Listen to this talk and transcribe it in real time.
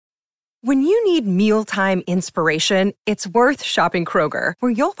When you need mealtime inspiration, it's worth shopping Kroger,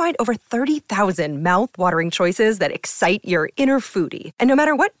 where you'll find over 30,000 mouth-watering choices that excite your inner foodie. And no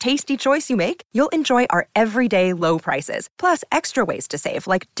matter what tasty choice you make, you'll enjoy our everyday low prices, plus extra ways to save,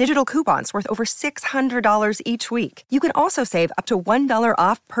 like digital coupons worth over $600 each week. You can also save up to $1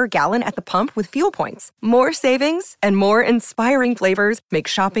 off per gallon at the pump with fuel points. More savings and more inspiring flavors make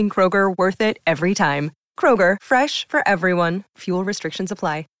shopping Kroger worth it every time. Kroger, fresh for everyone. Fuel restrictions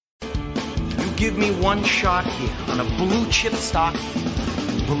apply. Give me one shot here on a blue chip stock.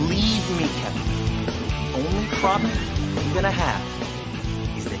 Believe me, Kevin, the only problem you're gonna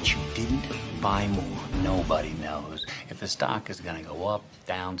have is that you didn't buy more. Nobody knows if the stock is gonna go up,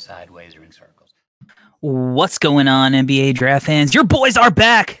 down, sideways, or in circles. What's going on, NBA draft fans? Your boys are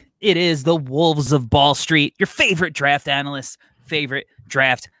back. It is the Wolves of Ball Street, your favorite draft analyst.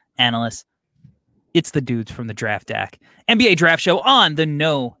 It's the dudes from the Draftdaq NBA draft show on the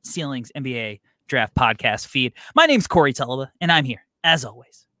No Ceilings NBA Draft podcast feed. My name's Corey Tulliva, and I'm here, as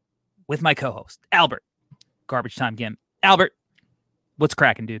always, with my co-host, Albert, Garbage Time Gimp. Albert, what's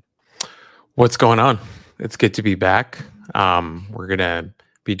cracking, dude? What's going on? It's good to be back. We're going to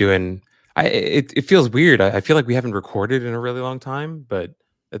be doing... It feels weird. I feel like we haven't recorded in a really long time, but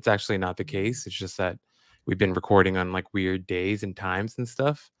that's actually not the case. It's just that we've been recording on like weird days and times and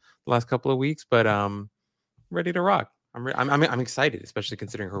stuff the last couple of weeks, but ready to rock. I'm excited, especially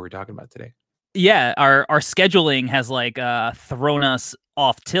considering who we're talking about today. Yeah, our scheduling has thrown us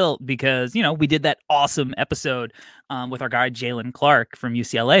off tilt because, we did that awesome episode with our guy Jalen Clark from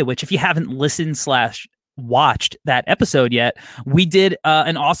UCLA, which if you haven't listened/watched that episode yet, we did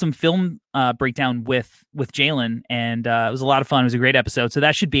an awesome film breakdown with Jalen, and it was a lot of fun. It was a great episode. So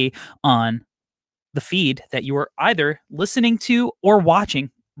that should be on the feed that you are either listening to or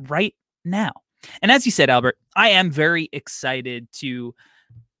watching right now. And as you said, Albert, I am very excited to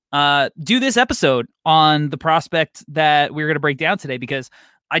do this episode on the prospect that we're going to break down today, because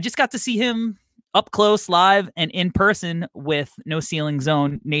I just got to see him up close, live, and in person with No Ceiling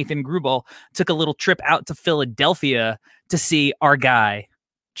Zone Nathan Grubel. Took a little trip out to Philadelphia to see our guy,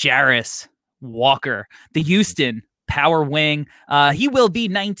 Jarace Walker, the Houston power wing. He will be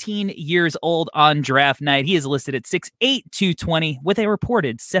 19 years old on draft night. He is listed at 6'8", 220 with a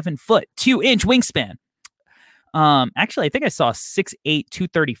reported 7'2" wingspan. Actually, I think I saw 6'8",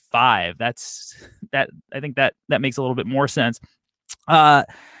 235. I think that makes a little bit more sense.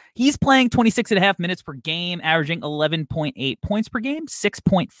 He's playing 26.5 minutes per game, averaging 11.8 points per game,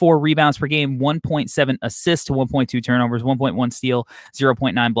 6.4 rebounds per game, 1.7 assists to 1.2 turnovers, 1.1 steal,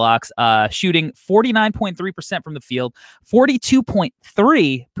 0.9 blocks, shooting 49.3% from the field,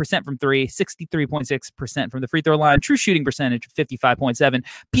 42.3% from three, 63.6% from the free throw line, true shooting percentage of 55.7,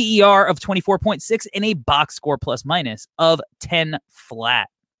 PER of 24.6, and a box score plus minus of 10 flat.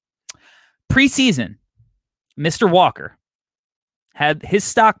 Preseason, Mr. Walker had his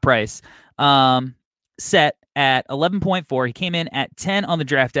stock price set at 11.4. He came in at 10 on the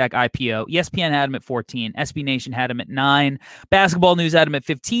Draftdaq IPO. ESPN had him at 14. SB Nation had him at 9. Basketball News had him at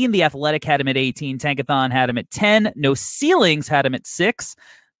 15. The Athletic had him at 18. Tankathon had him at 10. No Ceilings had him at 6.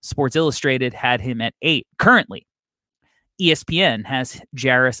 Sports Illustrated had him at 8. Currently, ESPN has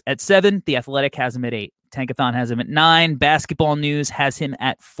Jarace at 7. The Athletic has him at 8. Tankathon has him at 9. Basketball News has him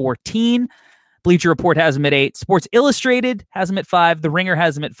at 14. Bleacher Report has him at 8. Sports Illustrated has him at 5. The Ringer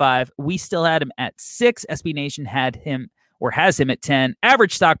has him at 5. We still had him at 6. SB Nation had him or has him at 10.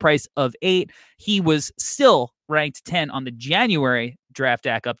 Average stock price of 8. He was still ranked 10 on the January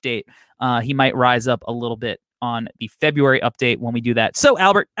Draftdaq update. He might rise up a little bit on the February update when we do that. So,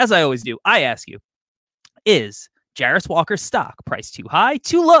 Albert, as I always do, I ask you, is Jarace Walker's stock price too high,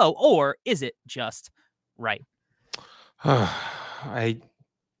 too low, or is it just right?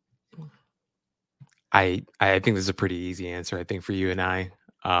 I think this is a pretty easy answer. I think for you and I,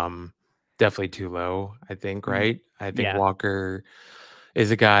 definitely too low. I think, right? I think Walker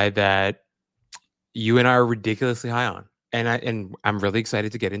is a guy that you and I are ridiculously high on, and I'm really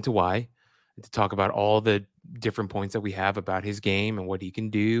excited to get into why, to talk about all the different points that we have about his game and what he can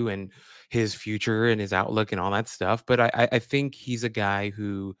do and his future and his outlook and all that stuff. But I think he's a guy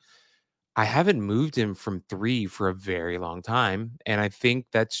who I haven't moved him from 3 for a very long time. And I think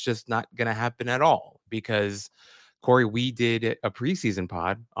that's just not going to happen at all because, Corey, we did a preseason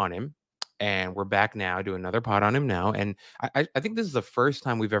pod on him and we're back now doing another pod on him now. And I think this is the first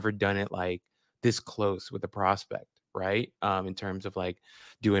time we've ever done it like this close with a prospect, right? In terms of like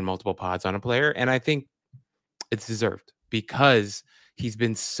doing multiple pods on a player. And I think it's deserved because He's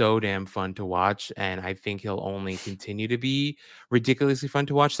been so damn fun to watch, and I think he'll only continue to be ridiculously fun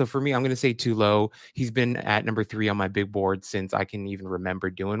to watch. So for me, I'm going to say too low. He's been at number 3 on my big board since I can even remember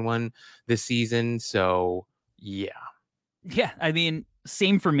doing one this season. So yeah. Yeah, I mean,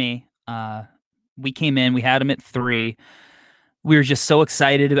 same for me. We came in, we had him at 3. We were just so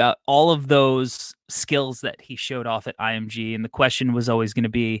excited about all of those skills that he showed off at IMG. And the question was always going to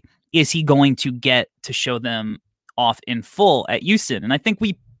be, is he going to get to show them off in full at Houston? And I think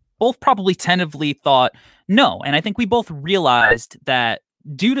we both probably tentatively thought no. And I think we both realized that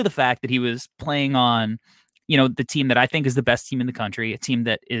due to the fact that he was playing on, the team that I think is the best team in the country, a team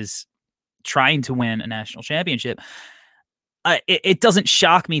that is trying to win a national championship, it doesn't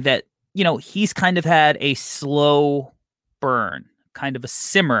shock me that, he's kind of had a slow burn, kind of a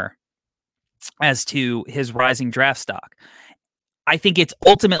simmer as to his rising draft stock. I think it's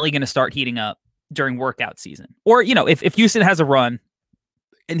ultimately going to start heating up during workout season. Or, if Houston has a run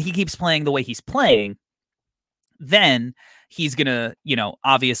and he keeps playing the way he's playing, then he's going to,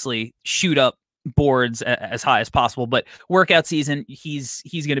 obviously shoot up boards as high as possible. But workout season, he's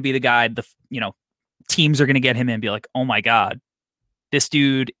going to be the guy, teams are going to get him in and be like, oh my God, this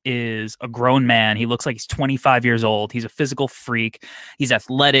dude is a grown man. He looks like he's 25 years old. He's a physical freak. He's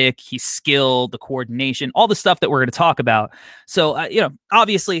athletic. He's skilled, the coordination, all the stuff that we're going to talk about. So,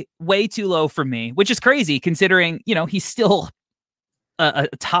 obviously way too low for me, which is crazy considering, he's still a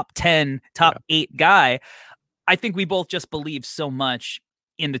top 10, top 8 guy. I think we both just believe so much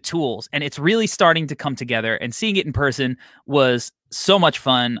in the tools, and it's really starting to come together, and seeing it in person was so much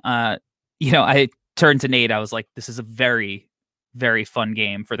fun. I turned to Nate. I was like, this is a very, very fun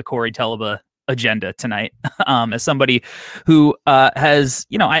game for the Corey Teleba agenda tonight. As somebody who has,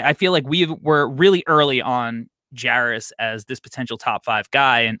 I feel like we were really early on Jarace as this potential top 5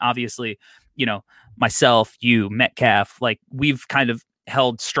 guy. And obviously, myself, you, Metcalf, like we've kind of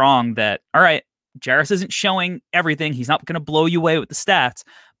held strong that, all right, Jarace isn't showing everything. He's not going to blow you away with the stats,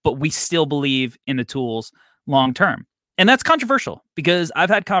 but we still believe in the tools long term. And that's controversial because I've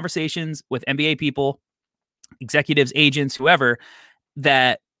had conversations with NBA people, executives, agents, whoever,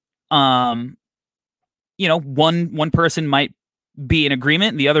 that one person might be in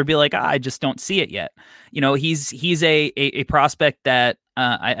agreement and the other be like, I just don't see it yet. He's a prospect that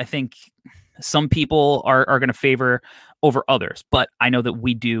I think some people are going to favor over others, but I know that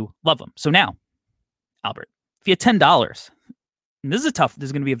we do love him. So now, Albert, if you had $10, and this is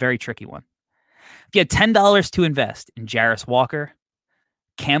going to be a very tricky one. If you had $10 to invest in Jarace Walker,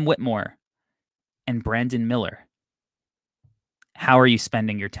 Cam Whitmore, and Brandon Miller, how are you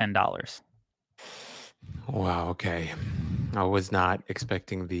spending your $10? Wow. Okay. I was not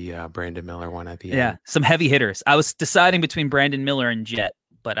expecting the Brandon Miller one at the end. Yeah. Some heavy hitters. I was deciding between Brandon Miller and Jet,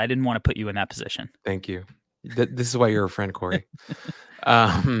 but I didn't want to put you in that position. Thank you. This is why you're a friend, Corey.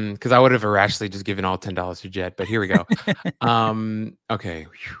 Because I would have irrationally just given all $10 to Jet, but here we go. Okay.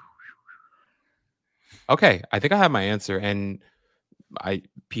 Okay. I think I have my answer, and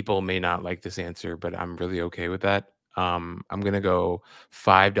people may not like this answer, but I'm really okay with that. I'm gonna go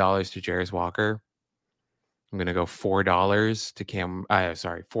 $5 to Jarace Walker. I'm gonna go $4 to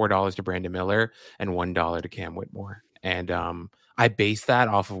 $4 to Brandon Miller, and $1 to Cam Whitmore. And I base that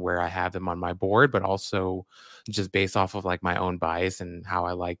off of where I have them on my board, but also just based off of like my own bias and how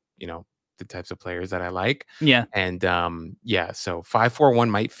I like, the types of players that I like. Yeah. And so 5-4-1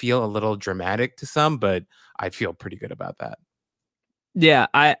 might feel a little dramatic to some, but I feel pretty good about that. Yeah,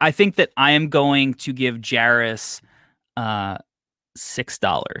 I think that I am going to give Jarace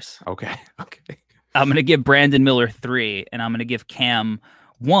 $6. Okay. I'm going to give Brandon Miller 3, and I'm going to give Cam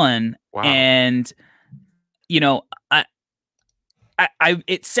 1. Wow. And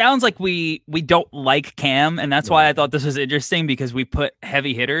it sounds like we don't like Cam, and that's why I thought this was interesting, because we put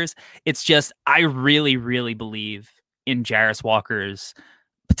heavy hitters. It's just I really, really believe in Jarace Walker's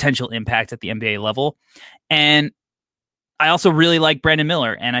potential impact at the NBA level, and I also really like Brandon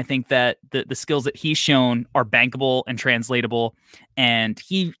Miller, and I think that the skills that he's shown are bankable and translatable, and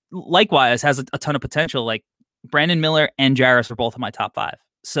he likewise has a ton of potential. Like Brandon Miller and Jarace are both in my top 5.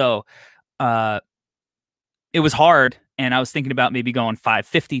 So it was hard, and I was thinking about maybe going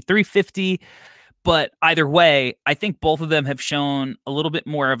 550, 350, but either way, I think both of them have shown a little bit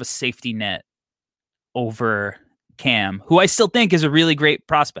more of a safety net over Cam, who I still think is a really great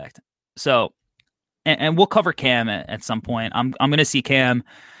prospect. So, and we'll cover Cam at some point. I'm going to see Cam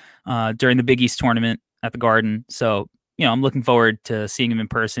during the Big East tournament at the Garden. So, I'm looking forward to seeing him in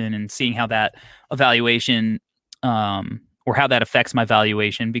person and seeing how that evaluation or how that affects my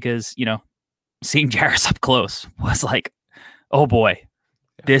valuation, because, seeing Jarace up close was like, oh boy,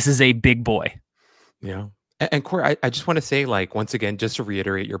 this is a big boy. Yeah. And Corey, I just want to say, like, once again, just to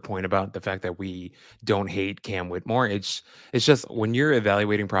reiterate your point about the fact that we don't hate Cam Whitmore. It's just when you're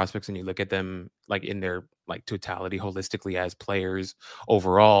evaluating prospects and you look at them like in their like totality holistically as players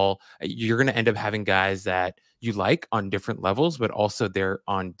overall, you're going to end up having guys that you like on different levels, but also they're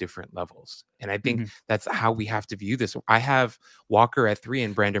on different levels. And I think that's how we have to view this. I have Walker at 3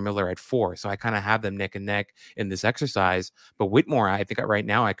 and Brandon Miller at 4. So I kind of have them neck and neck in this exercise. But Whitmore, I think right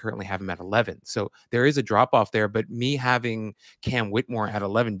now I currently have him at 11. So there is a drop off there. But me having Cam Whitmore at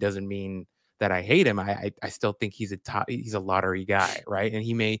 11 doesn't mean that I hate him. I still think he's a lottery guy, right? And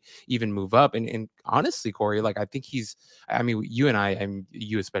he may even move up. And honestly, Corey, like I think you and I, and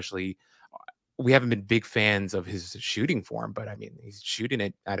you especially, we haven't been big fans of his shooting form, but I mean, he's shooting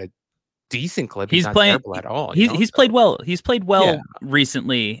it at a decent clip. He's not terrible at all. He's played well. He's played well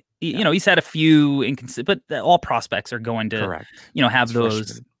recently. You know, he's had a few inconsistent, but all prospects are going to, have those.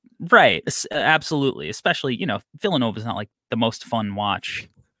 Freshman. Right. Absolutely. Especially, Villanova's not like the most fun watch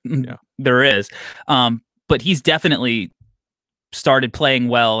there is. But he's definitely started playing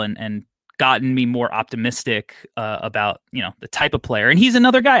well and gotten me more optimistic about, the type of player. And he's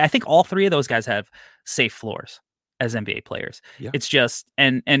another guy. I think all three of those guys have safe floors as NBA players. Yeah. It's just,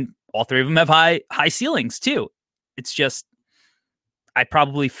 and all three of them have high ceilings too. It's just, I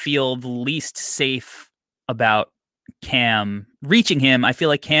probably feel the least safe about Cam reaching him. I feel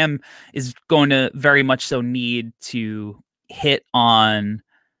like Cam is going to very much so need to hit on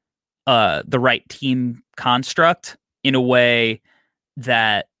the right team construct in a way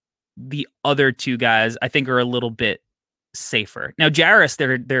that the other two guys I think are a little bit safer. Now,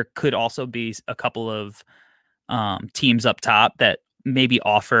 Jarace, there could also be a couple of teams up top that maybe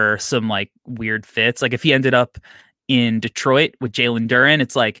offer some like weird fits. Like if he ended up in Detroit with Jalen Duren,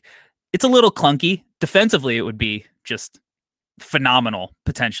 it's like it's a little clunky. Defensively, it would be just phenomenal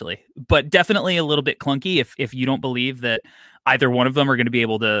potentially, but definitely a little bit clunky if you don't believe that either one of them are going to be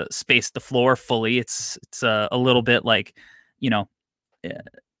able to space the floor fully. It's a little bit like,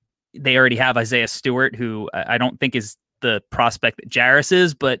 they already have Isaiah Stewart, who I don't think is the prospect that Jarace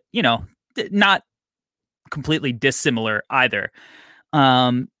is, but not completely dissimilar either.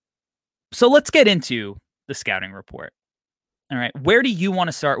 So let's get into the scouting report. All right. Where do you want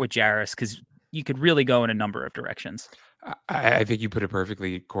to start with Jarace? Because you could really go in a number of directions. I think you put it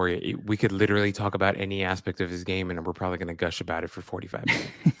perfectly, Corey. We could literally talk about any aspect of his game, and we're probably going to gush about it for 45 minutes.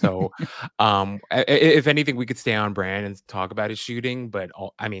 So, if anything, we could stay on brand and talk about his shooting. But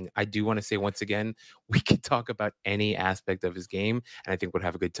I do want to say once again, we could talk about any aspect of his game, and I think we'll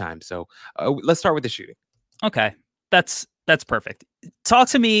have a good time. So, let's start with the shooting. Okay, that's perfect. Talk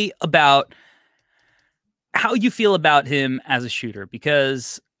to me about how you feel about him as a shooter,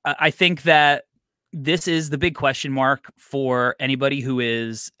 because I think that this is the big question mark for anybody who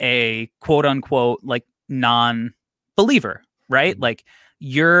is a quote unquote like non-believer, right? Like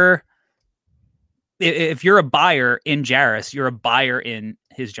if you're a buyer in Jarace, you're a buyer in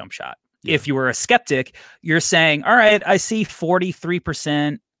his jump shot. Yeah. If you were a skeptic, you're saying, all right, I see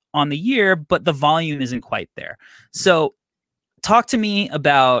 43% on the year, but the volume isn't quite there. So talk to me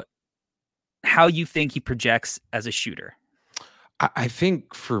about how you think he projects as a shooter. I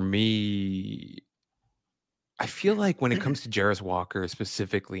think for me, I feel like when it comes to Jarace Walker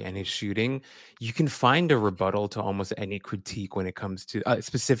specifically and his shooting, you can find a rebuttal to almost any critique when it comes to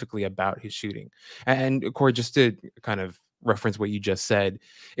specifically about his shooting. And Corey, just to kind of reference what you just said,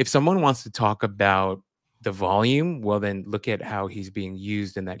 if someone wants to talk about the volume, well, then look at how he's being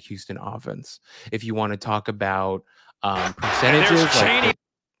used in that Houston offense. If you want to talk about percentages,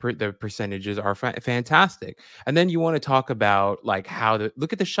 the percentages are fantastic. And then you want to talk about like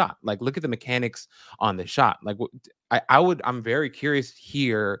look at the shot, like look at the mechanics on the shot. Like I'm very curious to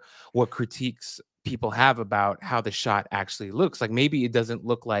hear what critiques people have about how the shot actually looks. Like maybe it doesn't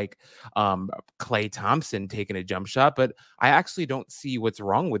look like Klay Thompson taking a jump shot, but I actually don't see what's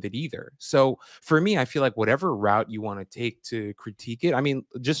wrong with it either. So for me, I feel like whatever route you want to take to critique it, I mean,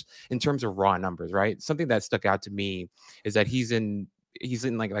 just in terms of raw numbers, right? Something that stuck out to me is that he's in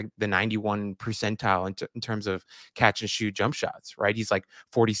like the 91 percentile in terms of catch and shoot jump shots, right? He's like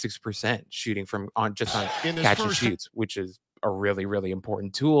 46% shooting on catch and shoots, which is a really, really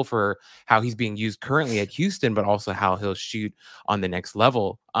important tool for how he's being used currently at Houston, but also how he'll shoot on the next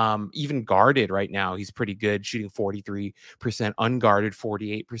level. Even guarded right now, he's pretty good, shooting 43%, unguarded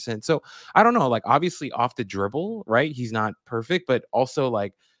 48%. So I don't know, like obviously off the dribble, right? He's not perfect, but also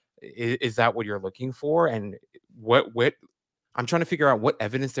like, is that what you're looking for? And what I'm trying to figure out what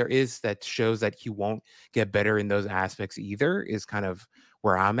evidence there is that shows that he won't get better in those aspects either, is kind of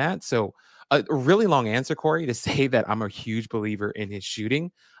where I'm at. So a really long answer, Corey, to say that I'm a huge believer in his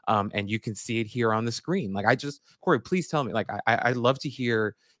shooting. And you can see it here on the screen. Like Corey, please tell me, like, I'd love to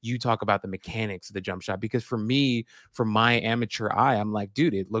hear you talk about the mechanics of the jump shot, because for me, from my amateur eye, I'm like,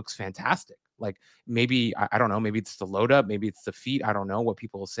 dude, it looks fantastic. Like maybe, I don't know, maybe it's the load up, maybe it's the feet. I don't know what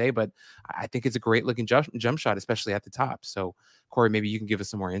people will say, but I think it's a great looking jump shot, especially at the top. So Corey, maybe you can give us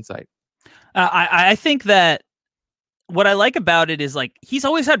some more insight. I think that what I like about it is, like, he's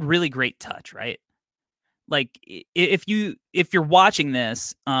always had really great touch, right? Like if you're watching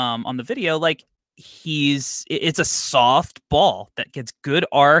this on the video, like, it's a soft ball that gets good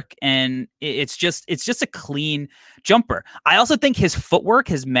arc, and it's just a clean jumper. I also think his footwork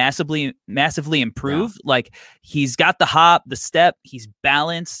has massively improved. Yeah. Like, he's got the hop, the step, he's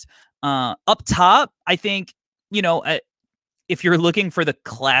balanced. Up top, I think, if you're looking for the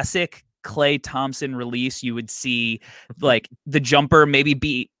classic Klay Thompson release, you would see like the jumper maybe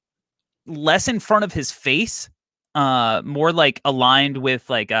be less in front of his face, more like aligned with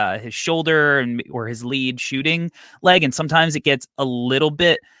like his shoulder or his lead shooting leg, and sometimes it gets a little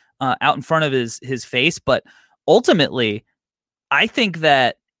bit out in front of his face. But ultimately, I think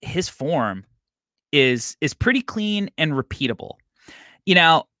that his form is pretty clean and repeatable.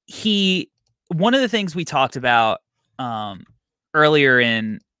 One of the things we talked about earlier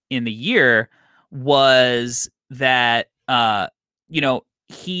in the year was that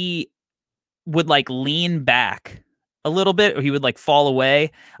he would like lean back a little bit, or he would like fall away.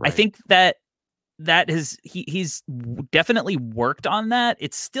 Right. I think he's definitely worked on that.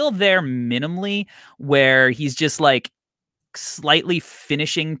 It's still there minimally, where he's just like slightly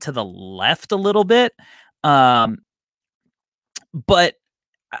finishing to the left a little bit. But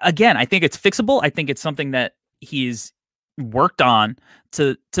again, I think it's fixable. I think it's something that he's worked on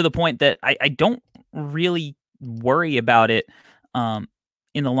to the point that I don't really worry about it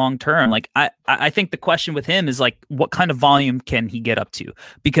in the long term. Like I think the question with him is like, what kind of volume can he get up to?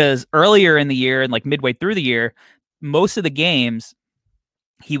 Because earlier in the year and like midway through the year, most of the games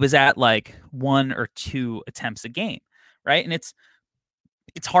he was at like 1 or 2 attempts a game, right? And it's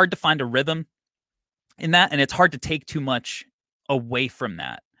hard to find a rhythm in that, and it's hard to take too much away from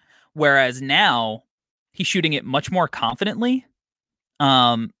that. Whereas now he's shooting it much more confidently.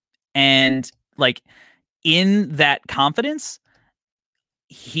 And like in that confidence,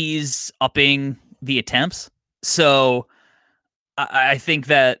 he's upping the attempts. So I think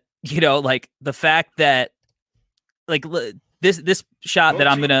that, like the fact that like this shot that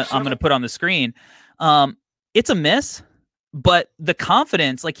I'm gonna put on the screen, it's a miss, but the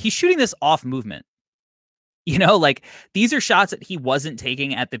confidence, like he's shooting this off movement. Like these are shots that he wasn't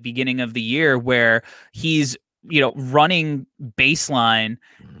taking at the beginning of the year, where he's, running baseline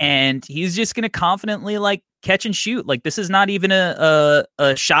and he's just going to confidently like catch and shoot. Like this is not even a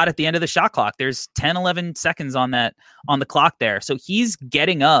shot at the end of the shot clock. There's 10, 11 seconds on the clock there. So he's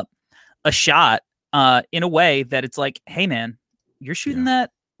getting up a shot in a way that it's like, hey man, you're shooting that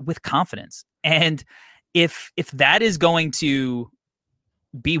with confidence. And if that is going to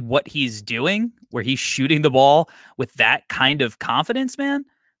be what he's doing, where he's shooting the ball with that kind of confidence, man,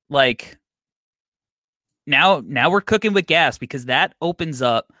 like now we're cooking with gas, because that opens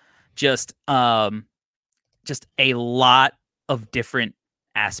up just a lot of different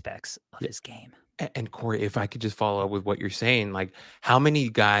aspects of his game. And Corey, if I could just follow up with what you're saying, like how many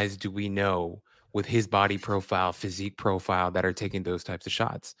guys do we know with his body profile, physique profile, that are taking those types of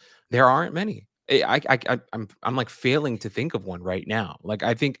shots? There aren't many. I'm like failing to think of one right now. Like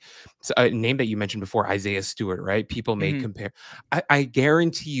I think a name that you mentioned before, Isaiah Stewart, right? People may compare. I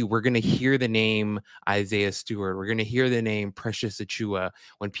guarantee you, we're going to hear the name Isaiah Stewart. We're going to hear the name Precious Achiuwa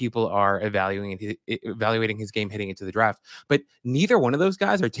when people are evaluating his game heading into the draft. But neither one of those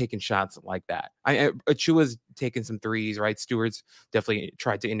guys are taking shots like that. Achiuwa's taken some threes, right? Stewart's definitely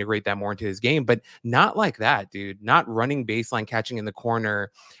tried to integrate that more into his game, but not like that, dude. Not running baseline, catching in the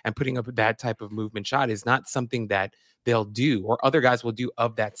corner, and putting up that type of movement shot is not something that they'll do, or other guys will do,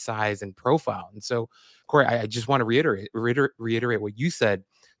 of that size and profile. And so, Corey, I just want to reiterate what you said.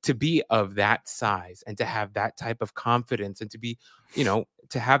 To be of that size and to have that type of confidence, and to be,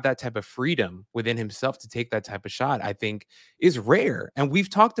 to have that type of freedom within himself to take that type of shot, I think is rare. And we've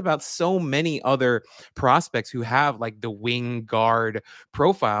talked about so many other prospects who have like the wing guard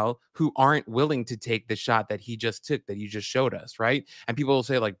profile, who aren't willing to take the shot that he just took, that you just showed us, right? And people will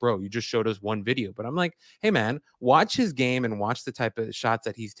say like, bro, you just showed us one video. But I'm like, hey man, watch his game and watch the type of shots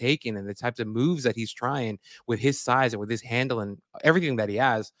that he's taking and the types of moves that he's trying with his size and with his handle and everything that he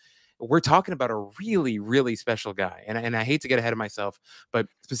has. we're talking about a really, really special guy. And I hate to get ahead of myself, but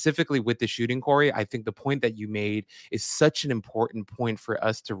specifically with the shooting, Corey, I think the point that you made is such an important point for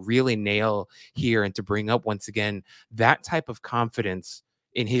us to really nail here and to bring up once again. That type of confidence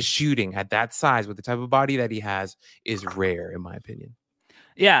in his shooting at that size with the type of body that he has is rare, in my opinion.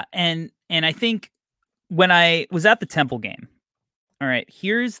 Yeah, and I think when I was at the Temple game, all right,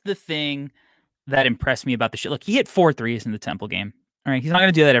 here's the thing that impressed me about the shit. Look, he hit 4 threes in the Temple game. All right, he's not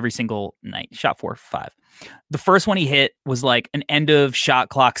going to do that every single night. He shot 4 or 5. The first one he hit was like an end of shot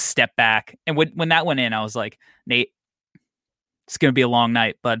clock step back. And when that went in, I was like, Nate, it's going to be a long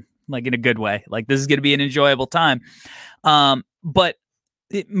night, bud. Like in a good way. Like this is going to be an enjoyable time. But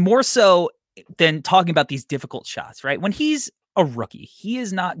more so than talking about these difficult shots, right? When he's a rookie, he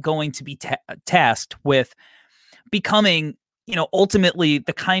is not going to be tasked with becoming, ultimately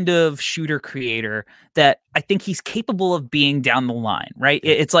the kind of shooter creator that I think he's capable of being down the line, right?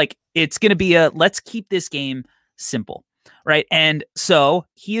 It's like, it's going to be let's keep this game simple, right? And so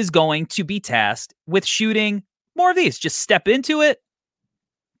he is going to be tasked with shooting more of these, just step into it,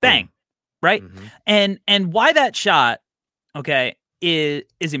 bang, right? Mm-hmm. And why that shot, okay,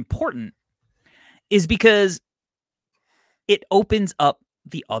 is important is because it opens up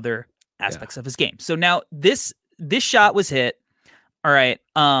the other aspects of his game. So now this shot was hit. All right.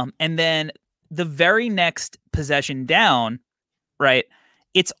 And then the very next possession down, right?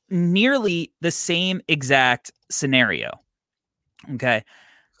 It's nearly the same exact scenario. Okay.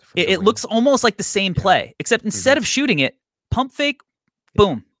 It looks almost like the same play, except instead of shooting it, pump fake,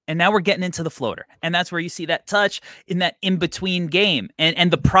 boom. And now we're getting into the floater. And that's where you see that touch in that in-between game and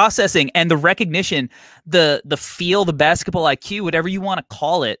the processing and the recognition, the feel, the basketball IQ, whatever you want to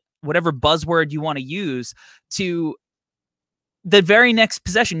call it, whatever buzzword you want to use, to the very next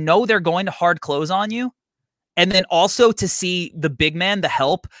possession, know they're going to hard close on you. And then also to see the big man, the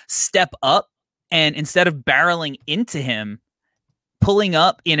help, step up and instead of barreling into him, pulling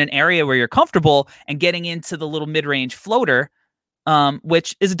up in an area where you're comfortable and getting into the little mid-range floater,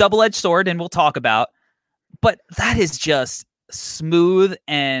 which is a double-edged sword and we'll talk about. But that is just smooth.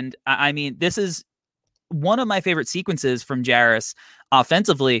 And I mean, this is one of my favorite sequences from Jarace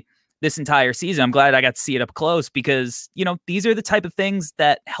offensively this entire season. I'm glad I got to see it up close because, these are the type of things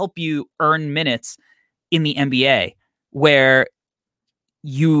that help you earn minutes in the NBA where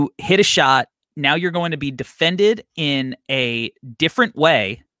you hit a shot. Now you're going to be defended in a different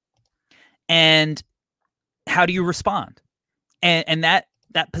way. And how do you respond? And that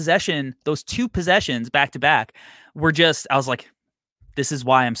possession, those 2 possessions back to back were just, I was like, this is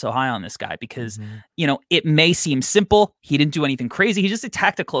why I'm so high on this guy because, it may seem simple. He didn't do anything crazy. He just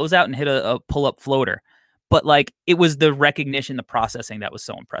attacked a closeout and hit a pull-up floater. But like, it was the recognition, the processing that was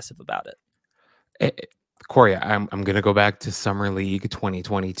so impressive about it. Corey, I'm going to go back to Summer League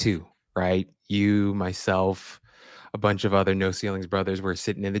 2022, right? You, myself, a bunch of other No Ceilings brothers were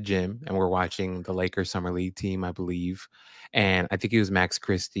sitting in the gym and we're watching the Lakers Summer League team, I believe. And I think it was Max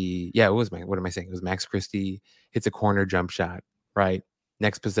Christie. Yeah, it was what am I saying? It was Max Christie hits a corner jump shot, right?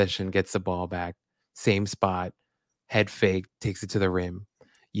 Next possession, gets the ball back, same spot, head fake, takes it to the rim.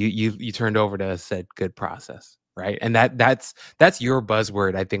 You turned over to us, said good process, right? And that's your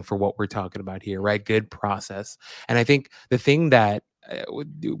buzzword, I think, for what we're talking about here, right? Good process. And I think the thing that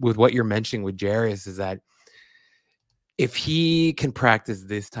with what you're mentioning with Jarace is that if he can practice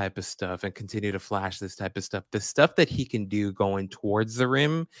this type of stuff and continue to flash this type of stuff, the stuff that he can do going towards the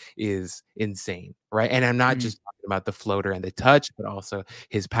rim is insane, right? And I'm not just talking about the floater and the touch, but also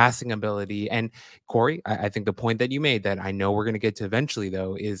his passing ability. And Corey, I think the point that you made that I know we're going to get to eventually,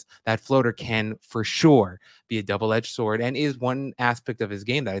 though, is that floater can for sure be a double-edged sword and is one aspect of his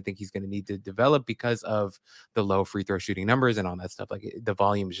game that I think he's going to need to develop because of the low free throw shooting numbers and all that stuff. Like the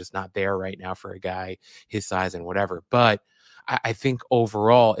volume is just not there right now for a guy his size and whatever. But I think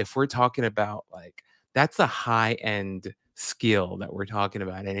overall, if we're talking about like, that's a high end skill that we're talking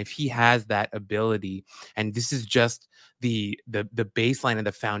about. And if he has that ability, and this is just the baseline and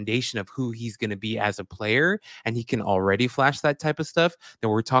the foundation of who he's going to be as a player, and he can already flash that type of stuff, then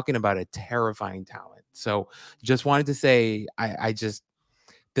we're talking about a terrifying talent. So just wanted to say, I just,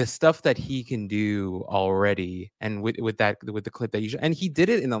 the stuff that he can do already, and with the clip that you and he did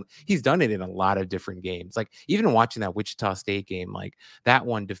it he's done it in a lot of different games. Like even watching that Wichita State game, like that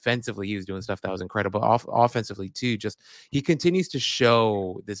one defensively, he was doing stuff that was incredible. Offensively too, just he continues to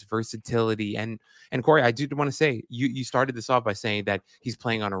show this versatility. And Corey, I do want to say you started this off by saying that he's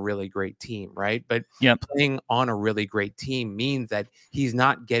playing on a really great team, right? But playing on a really great team means that he's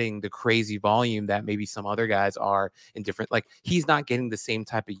not getting the crazy volume that maybe some other guys are in different. Like he's not getting the same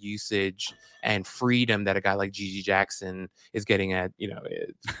type type of usage and freedom that a guy like Gigi Jackson is getting at, yeah,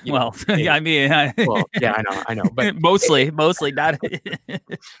 I mean, well, yeah, I know, but mostly not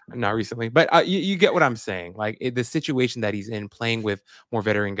not recently, but you get what I'm saying. Like the situation that he's in, playing with more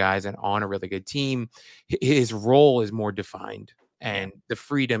veteran guys and on a really good team, his role is more defined. And the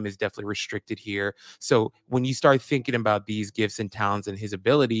freedom is definitely restricted here. So when you start thinking about these gifts and talents and his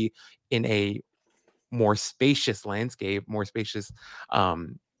ability in a more spacious landscape, more spacious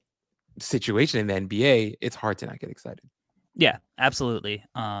situation in the NBA, it's hard to not get excited. Yeah, absolutely.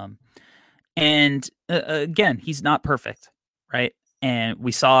 And again, he's not perfect, right? And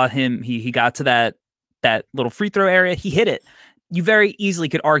we saw him. He got to that little free throw area. He hit it. You very easily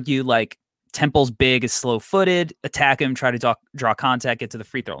could argue like Temple's big is slow-footed. Attack him, try to draw contact, get to the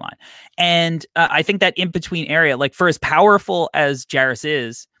free throw line. And I think that in between area, like for as powerful as Jarace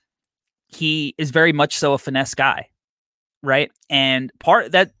is, he is very much so a finesse guy, right? And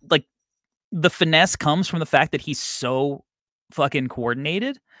part that like the finesse comes from the fact that he's so fucking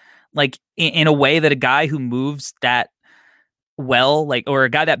coordinated, like in a way that a guy who moves that well, like, or a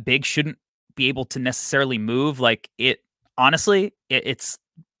guy that big shouldn't be able to necessarily move. Like it's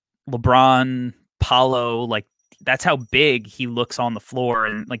LeBron, Paulo, like that's how big he looks on the floor,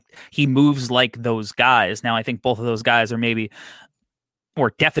 and like he moves like those guys. Now I think both of those guys are maybe,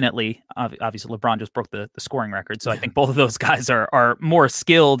 or definitely, obviously LeBron just broke the scoring record, so I think both of those guys are more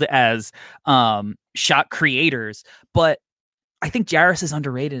skilled as shot creators. But I think Jarace is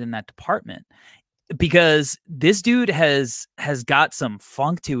underrated in that department because this dude has got some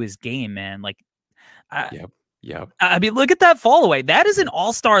funk to his game, man. Like, Yep. I mean, look at that fall away. That is an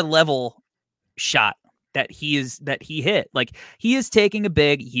all-star level shot that he hit. Like he is taking a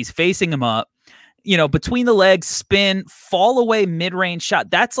big, he's facing him up, between the legs, spin, fall away, mid-range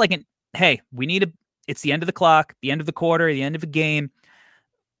shot. That's like hey, it's the end of the clock, the end of the quarter, the end of the game.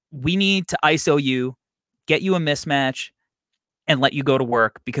 We need to ISO you, get you a mismatch, and let you go to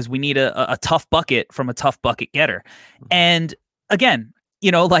work because we need a tough bucket from a tough bucket getter. And again,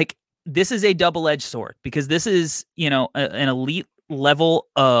 like, this is a double-edged sword because this is, an elite level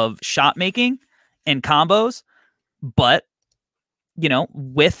of shot making and combos. But,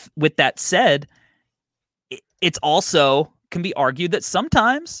 with that said, it's also can be argued that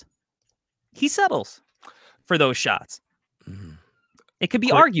sometimes he settles for those shots. Mm-hmm. It could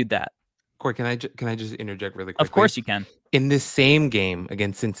be argued that. Corey, can I just interject really quickly? Of course you can. In this same game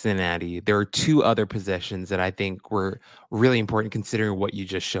against Cincinnati, there are two other possessions that I think were really important considering what you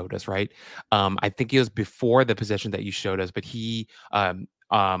just showed us, right? I think it was before the possession that you showed us, but he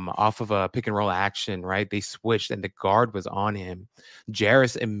off of a pick and roll action, right? They switched and the guard was on him.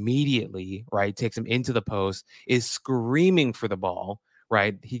 Jarace immediately, right, takes him into the post, is screaming for the ball.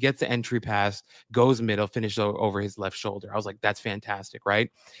 Right. He gets the entry pass, goes middle, finishes over his left shoulder. I was like, that's fantastic.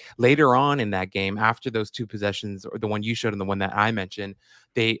 Right. Later on in that game, after those two possessions, or the one you showed and the one that I mentioned,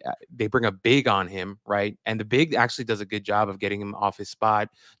 they bring a big on him. Right. And the big actually does a good job of getting him off his spot.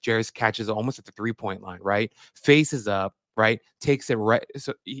 Jarace catches almost at the 3-point line. Right. Faces up. Right. Takes it right.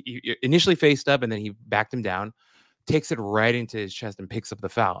 So he initially faced up and then he backed him down. Takes it right into his chest and picks up the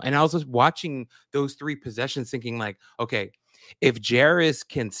foul. And I was just watching those three possessions thinking like, okay, if Jarace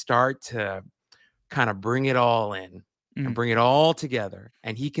can start to kind of bring it all in and bring it all together,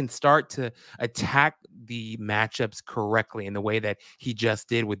 and he can start to attack the matchups correctly in the way that he just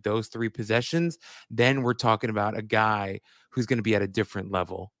did with those three possessions, then we're talking about a guy who's going to be at a different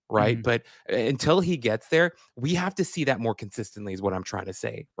level, right? Mm-hmm. But until he gets there, we have to see that more consistently is what I'm trying to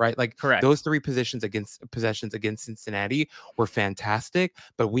say, right? Like, correct. Those three possessions against Cincinnati were fantastic,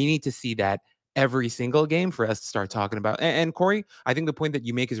 but we need to see that every single game for us to start talking about. And Corey, I think the point that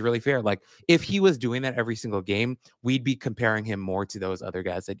you make is really fair. Like, if he was doing that every single game, we'd be comparing him more to those other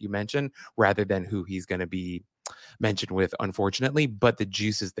guys that you mentioned rather than who he's going to be mentioned with, unfortunately. But the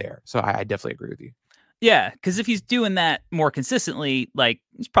juice is there. So I definitely agree with you. Yeah, because if he's doing that more consistently, like,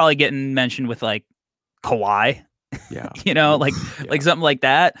 he's probably getting mentioned with like Kawhi. Yeah. Like something like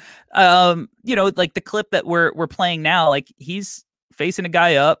that. Like the clip that we're playing now, like he's facing a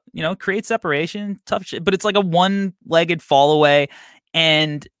guy up, create separation, tough shit, but it's like a one-legged fall away.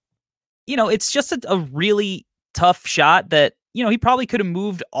 And, it's just a really tough shot that, he probably could have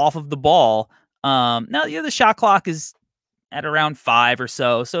moved off of the ball. Now, the shot clock is at around 5 or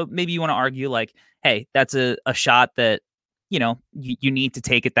so. So maybe you want to argue like, hey, that's a shot that, you need to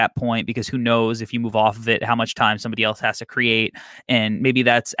take at that point, because who knows if you move off of it, how much time somebody else has to create. And maybe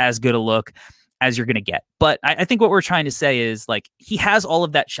that's as good a look as you're going to get. But I think what we're trying to say is like, he has all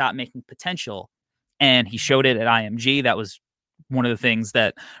of that shot making potential, and he showed it at IMG. That was one of the things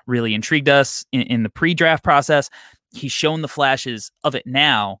that really intrigued us in the pre-draft process. he's shown the flashes of it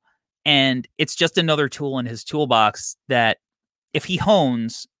now, and it's just another tool in his toolbox that if he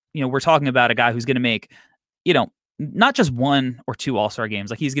hones, we're talking about a guy who's going to make, not just 1 or 2 All-Star games.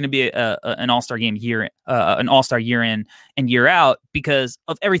 Like he's going to be an All-Star game an All-Star year in and year out because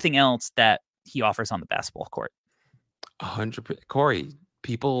of everything else that he offers on the basketball court. 100%. Corey,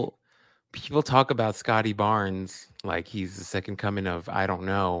 people talk about Scotty Barnes like he's the second coming of I don't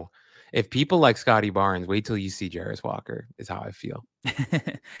know. If people like Scotty Barnes, wait till you see Jarace Walker, is how I feel.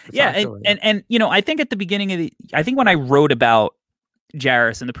 Yeah, and I think at the beginning I think when I wrote about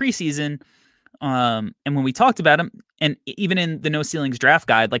Jarace in the preseason, and when we talked about him, and even in the No Ceilings draft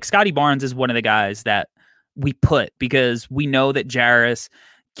guide, like Scotty Barnes is one of the guys that we put because we know that Jarace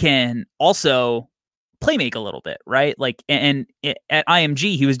can also play make a little bit, right? Like, and at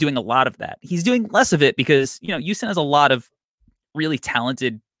IMG, he was doing a lot of that. He's doing less of it because, Houston has a lot of really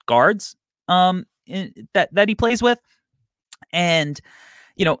talented guards that he plays with. And,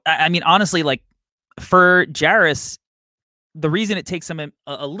 I mean, honestly, like for Jarace, the reason it takes him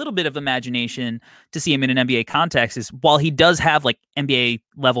a little bit of imagination to see him in an NBA context is while he does have like NBA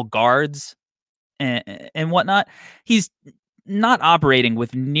level guards and whatnot, he's not operating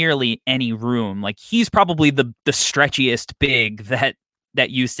with nearly any room. Like he's probably the stretchiest big that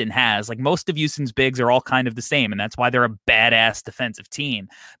Houston has. Like most of Houston's bigs are all kind of the same, and that's why they're a badass defensive team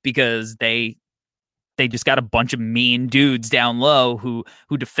because they just got a bunch of mean dudes down low who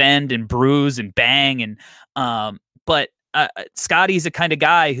defend and bruise and bang and but Scotty's a kind of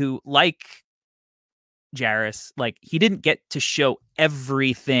guy who, like Jarace, like he didn't get to show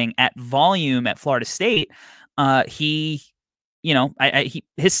everything at volume at Florida State. His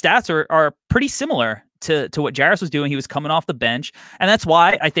stats are pretty similar to what Jarace was doing. He was coming off the bench, and that's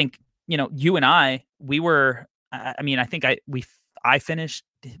why I think you and I were. I mean, I think I finished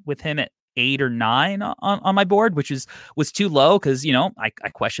with him at 8 or 9 on my board, which was too low because I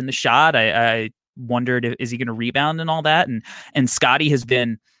questioned the shot. I wondered, is he going to rebound and all that? And Scotty has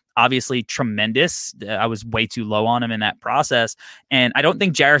been obviously tremendous. I was way too low on him in that process. And I don't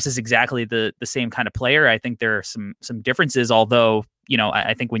think Jarace is exactly the same kind of player. I think there are some differences, although,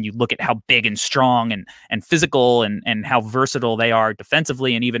 I think when you look at how big and strong and physical and how versatile they are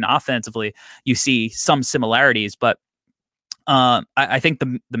defensively and even offensively, you see some similarities. But I think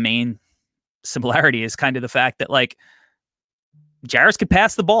the main similarity is kind of the fact that like Jarace could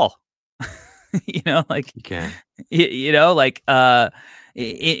pass the ball. Like you can, like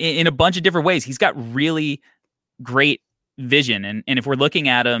in a bunch of different ways. He's got really great vision, and if we're looking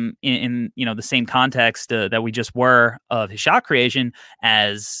at him in the same context that we just were of his shot creation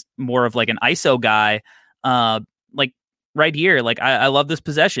as more of like an ISO guy, like right here, like I love this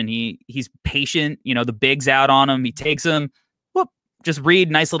possession. He's patient. The big's out on him. He takes him. Whoop, just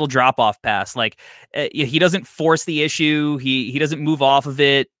read, nice little drop off pass. Like he doesn't force the issue. He doesn't move off of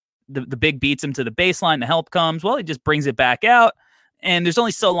it. The big beats him to the baseline. The help comes. Well, he just brings it back out. And there's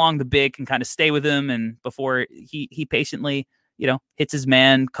only so long the big can kind of stay with him. And before he patiently, hits his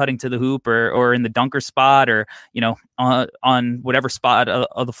man cutting to the hoop or in the dunker spot or, on whatever spot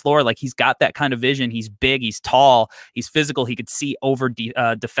of the floor. Like he's got that kind of vision. He's big. He's tall. He's physical. He could see over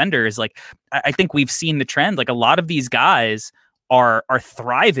defenders. Like I think we've seen the trend. Like a lot of these guys are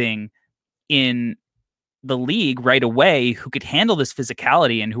thriving in the league right away who could handle this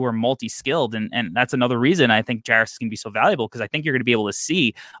physicality and who are multi-skilled. And that's another reason I think Jarace is going to be so valuable because I think you're going to be able to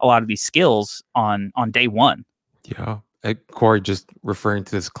see a lot of these skills on day one. Yeah. Corey, just referring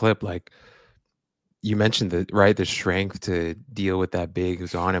to this clip, like you mentioned the strength to deal with that big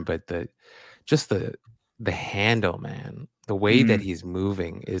who's on him, but the handle, man, the way that he's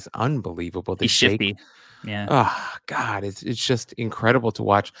moving is unbelievable. He's shifty. Yeah. Oh God, it's just incredible to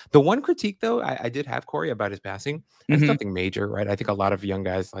watch. The one critique though, I did have, Corey, about his passing. It's nothing major, right? I think a lot of young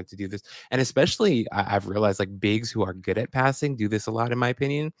guys like to do this, and especially I've realized like bigs who are good at passing do this a lot, in my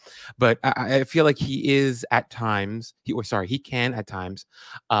opinion. But I feel like he is at times, he can at times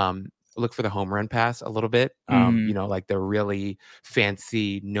look for the home run pass a little bit. Like the really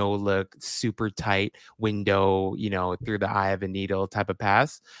fancy, no look, super tight window, through the eye of a needle type of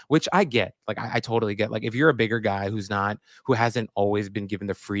pass, which I get. Like I totally get. Like if you're a bigger guy who hasn't always been given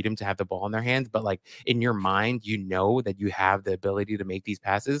the freedom to have the ball in their hands, but like in your mind, that you have the ability to make these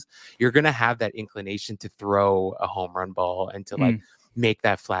passes, you're gonna have that inclination to throw a home run ball and to like make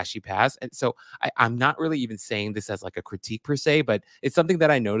that flashy pass. And so I'm not really even saying this as like a critique per se, but it's something that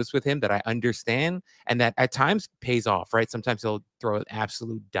I noticed with him that I understand and that at times pays off, right? Sometimes he'll throw an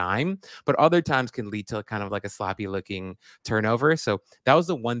absolute dime, but other times can lead to kind of like a sloppy looking turnover. So that was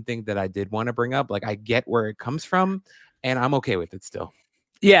the one thing that I did want to bring up. Like I get where it comes from and I'm okay with it still.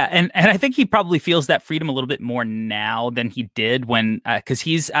 Yeah, and I think he probably feels that freedom a little bit more now than he did when,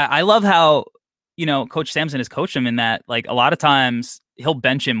 because I love how, Coach Sampson has coached him in that, like, a lot of times he'll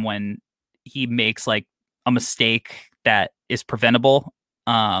bench him when he makes like a mistake that is preventable,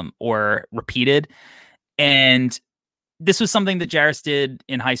 or repeated. And this was something that Jarace did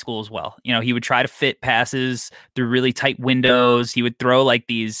in high school as well. He would try to fit passes through really tight windows. He would throw like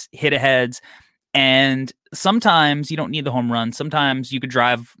these hit aheads. And sometimes you don't need the home run. Sometimes you could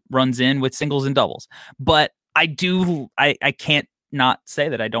drive runs in with singles and doubles. But I can't not say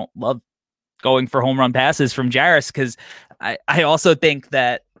that I don't love going for home run passes from Jarace, because I also think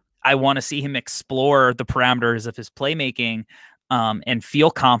that I want to see him explore the parameters of his playmaking, and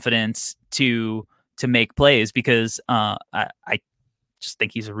feel confidence to make plays, because I just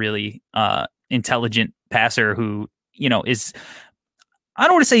think he's a really intelligent passer who, is, I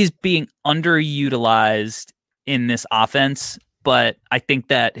don't want to say he's being underutilized in this offense, but I think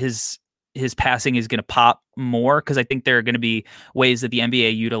that his passing is going to pop more, because I think there are going to be ways that the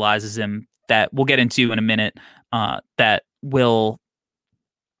NBA utilizes him that we'll get into in a minute, that we'll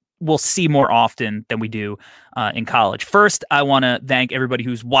see more often than we do in college. First, I want to thank everybody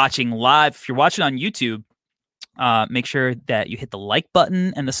who's watching live. If you're watching on YouTube, make sure that you hit the like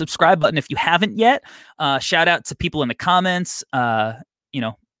button and the subscribe button if you haven't yet. Shout out to people in the comments.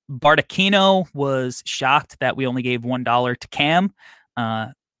 Bardacchino was shocked that we only gave $1 to Cam.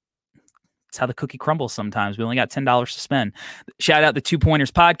 It's how the cookie crumbles sometimes. We only got $10 to spend. Shout out the 2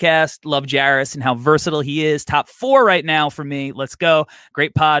 Pointers podcast. Love Jarace and how versatile he is. Top 4 right now for me. Let's go.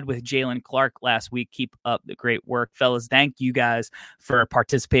 Great pod with Jalen Clark last week. Keep up the great work, fellas. Thank you guys for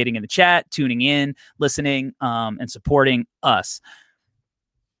participating in the chat, tuning in, listening, and supporting us.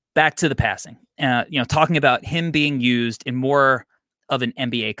 Back to the passing. Talking about him being used in more of an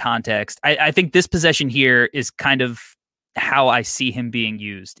NBA context. I think this possession here is kind of how I see him being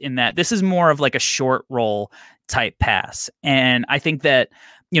used, in that this is more of like a short roll type pass. And I think that,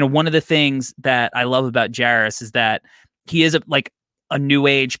 one of the things that I love about Jarace is that he is a new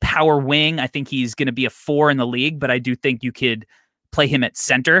age power wing. I think he's going to be a 4 in the league, but I do think you could play him at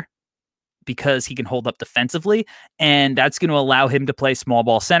center because he can hold up defensively. And that's going to allow him to play small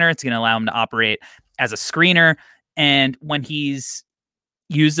ball center. It's going to allow him to operate as a screener. And when he's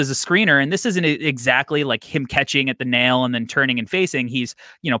used as a screener, and this isn't exactly like him catching at the nail and then turning and facing, he's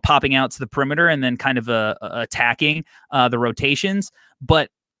popping out to the perimeter and then kind of attacking the rotations, but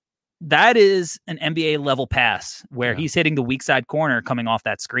that is an NBA level pass where he's hitting the weak side corner coming off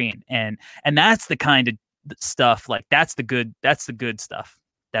that screen, and that's the kind of stuff, like that's the good stuff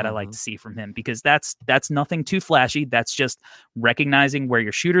that I like to see from him, because that's nothing too flashy. That's just recognizing where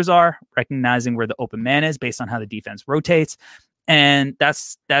your shooters are, recognizing where the open man is based on how the defense rotates. And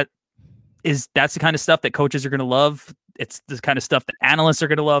that's the kind of stuff that coaches are going to love. It's the kind of stuff that analysts are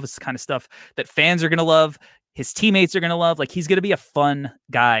going to love. It's the kind of stuff that fans are going to love. His teammates are going to love. Like, he's going to be a fun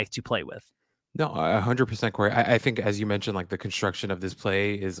guy to play with. No, 100%, Corey. I think, as you mentioned, like the construction of this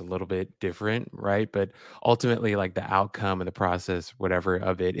play is a little bit different, right? But ultimately, like the outcome and the process, whatever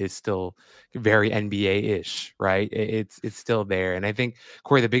of it, is still very NBA-ish, right? It's still there. And I think,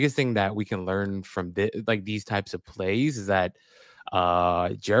 Corey, the biggest thing that we can learn from these types of plays is that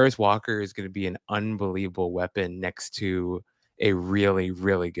Jarace Walker is going to be an unbelievable weapon next to a really,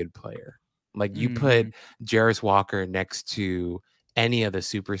 really good player. Like, you put Jarace Walker next to any of the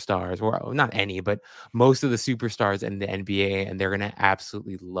superstars, or not any, but most of the superstars in the NBA, and they're going to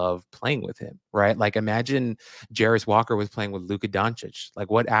absolutely love playing with him, right? Like, imagine Jarace Walker was playing with Luka Doncic. Like,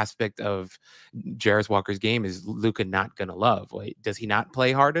 what aspect of Jarace Walker's game is Luka not going to love? Like, does he not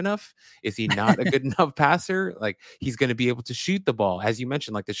play hard enough? Is he not a good enough passer? Like, he's going to be able to shoot the ball, as you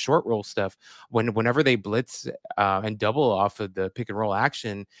mentioned, like the short roll stuff. Whenever they blitz and double off of the pick and roll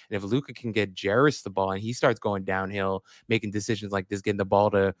action, and if Luka can get Jarace the ball and he starts going downhill, making decisions like this, getting the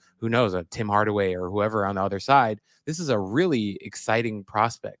ball to, who knows, a Tim Hardaway or whoever on the other side, this is a really exciting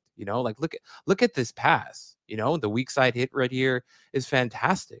prospect. Like, look at this pass. The weak side hit right here is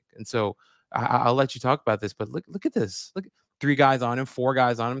fantastic. And so I'll let you talk about this, but look at this. Look, 3 guys on him, 4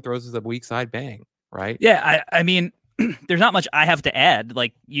 guys on him, throws us a weak side, bang, right? Yeah, I mean, there's not much I have to add.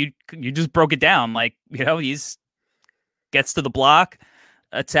 Like, you just broke it down. Like, he's gets to the block,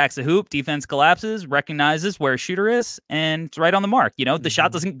 attacks the hoop, defense collapses, recognizes where a shooter is, and it's right on the mark. The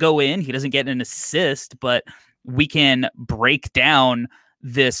shot doesn't go in, he doesn't get an assist, but we can break down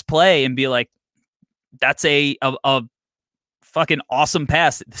this play and be like, that's a fucking awesome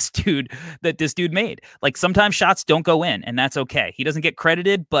pass that this dude made. Like sometimes shots don't go in, and that's okay. He doesn't get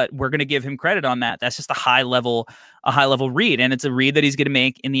credited, but we're gonna give him credit on that. That's just a high level read, and it's a read that he's gonna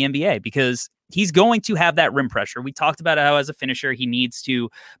make in the NBA because he's going to have that rim pressure. We talked about how as a finisher he needs to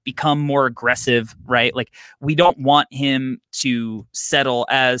become more aggressive, right? Like we don't want him to settle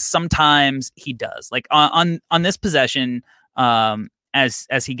as sometimes he does. Like on this possession,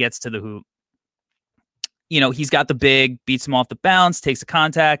 as he gets to the hoop. He's got the big, beats him off the bounce, takes a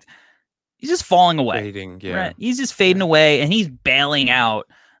contact. He's just falling away. Fading, yeah. Right? He's just fading away, and he's bailing out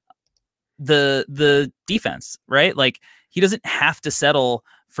the defense, right? Like he doesn't have to settle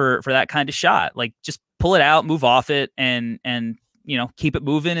for that kind of shot. Like just pull it out, move off it, and keep it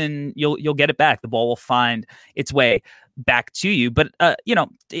moving, and you'll get it back. The ball will find its way back to you. But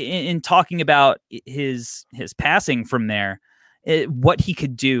in talking about his passing from there, what he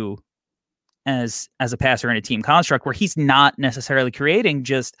could do as a passer in a team construct where he's not necessarily creating,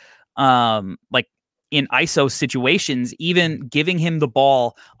 just like in ISO situations, even giving him the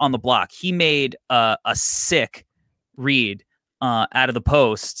ball on the block. He made a sick read out of the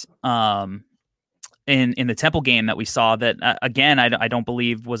post in the Temple game that we saw that again I don't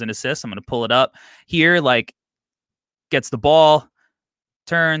believe was an assist. I'm going to pull it up here. Like gets the ball,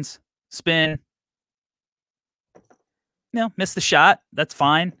 turns, spin, miss the shot. That's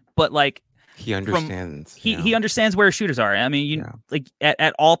fine, but like. He understands. He understands where shooters are. I mean, like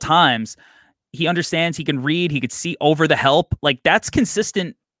at all times, he understands. He can read. He could see over the help. Like that's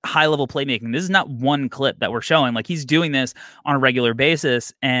consistent high level playmaking. This is not one clip that we're showing. Like he's doing this on a regular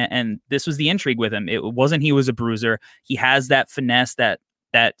basis, and this was the intrigue with him. It wasn't he was a bruiser. He has that finesse, that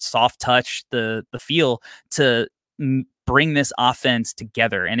soft touch, the feel to bring this offense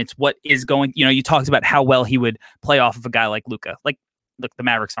together. And it's what is going. You talked about how well he would play off of a guy like Luka. Like, look, the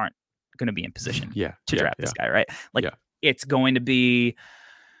Mavericks aren't going to be in position to draft this guy, right? Like it's going to be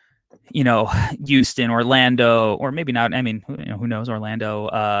Houston, Orlando, or maybe not. I mean, who knows?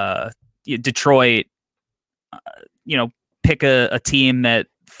 Orlando, Detroit, pick a team that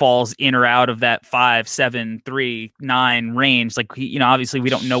falls in or out of that 5, 7, 3, 9 range. Like obviously we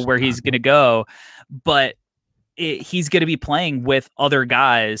don't know where he's going to go, but he's going to be playing with other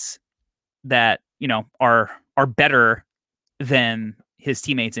guys that are better than his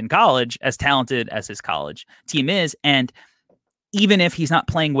teammates in college, as talented as his college team is. And even if he's not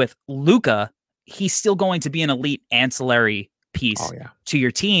playing with Luka, he's still going to be an elite ancillary piece to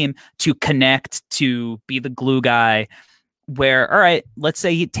your team to connect, to be the glue guy where, all right, let's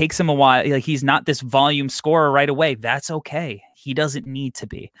say it takes him a while. Like he's not this volume scorer right away. That's okay. He doesn't need to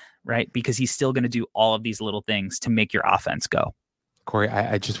be, right? Because he's still going to do all of these little things to make your offense go. Corey,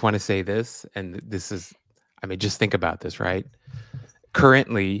 I just want to say this, and this is, just think about this, right?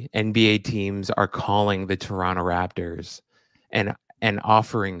 Currently, NBA teams are calling the Toronto Raptors and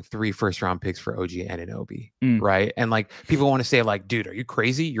offering 3 first-round picks for OG Anunoby, right? And like people want to say, like, dude, are you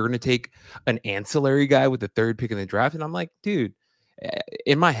crazy? You're going to take an ancillary guy with the 3rd pick in the draft? And I'm like, dude,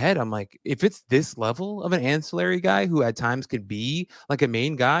 in my head, I'm like, if it's this level of an ancillary guy who at times could be like a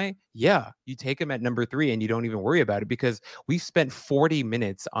main guy, you take him at number 3 and you don't even worry about it because we've spent 40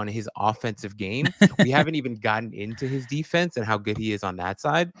 minutes on his offensive game. We haven't even gotten into his defense and how good he is on that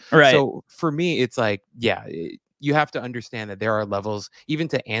side. Right. So for me, it's like, you have to understand that there are levels, even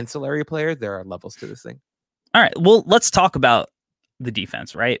to ancillary players, there are levels to this thing. All right. Well, let's talk about the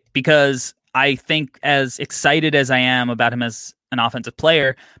defense, right? Because I think as excited as I am about him as an offensive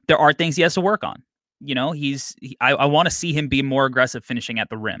player, there are things he has to work on. I want to see him be more aggressive finishing at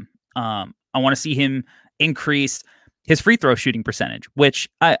the rim. I want to see him increase his free throw shooting percentage, which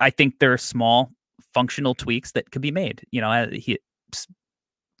I think there are small functional tweaks that could be made.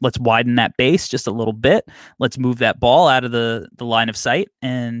 Let's widen that base just a little bit. Let's move that ball out of the line of sight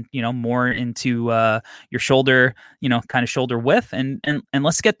and, more into your shoulder, kind of shoulder width. And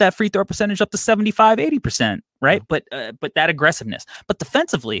let's get that free throw percentage up to 75, 80%, right? But that aggressiveness. But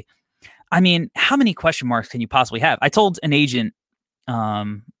defensively, how many question marks can you possibly have? I told an agent,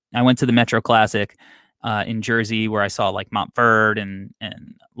 I went to the Metro Classic in Jersey where I saw like Montford and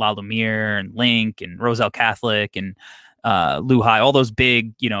La Lumiere and Link and Roselle Catholic and Lehigh, all those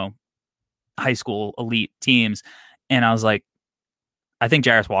big, high school elite teams. And I was like, I think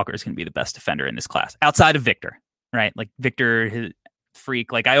Jarace Walker is going to be the best defender in this class outside of Victor, right? Like Victor, his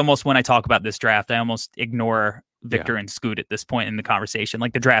freak. Like when I talk about this draft, I almost ignore Victor and Scoot at this point in the conversation.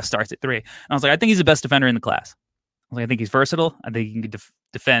 Like the draft starts at 3. And I was like, I think he's the best defender in the class. I was like, I think he's versatile. I think he can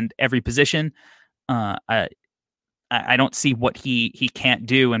defend every position. I don't see what he can't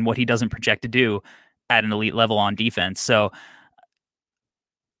do and what he doesn't project to do at an elite level on defense. So,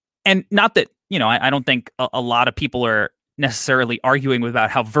 and not that, I don't think a lot of people are necessarily arguing about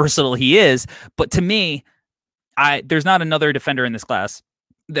how versatile he is, but to me, there's not another defender in this class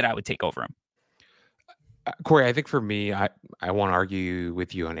that I would take over him. Corey, I think for me, I won't argue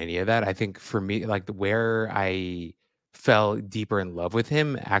with you on any of that. I think for me, like where I fell deeper in love with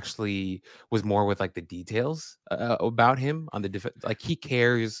him actually was more with like the details about him on the like he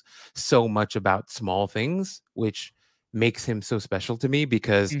cares so much about small things, which makes him so special to me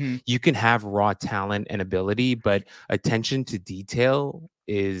because you can have raw talent and ability, but attention to detail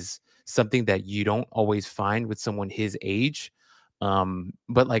is something that you don't always find with someone his age.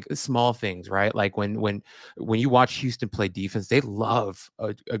 But like small things, right? Like when you watch Houston play defense, they love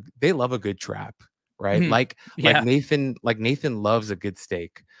a good trap, right? Like Nathan loves a good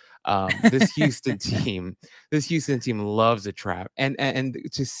steak. This Houston team loves a trap, and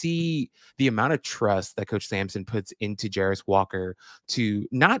to see the amount of trust that Coach Sampson puts into Jarace Walker to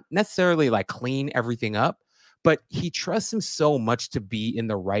not necessarily like clean everything up, but he trusts him so much to be in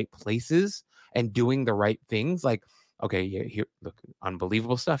the right places and doing the right things. Like, okay, yeah, here, look,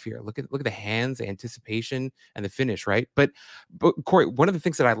 unbelievable stuff here. Look at the hands, the anticipation, and the finish, right? But Corey, one of the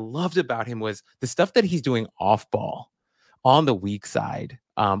things that I loved about him was the stuff that he's doing off ball, on the weak side,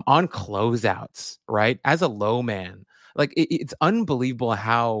 on closeouts, right? As a low man, like it's unbelievable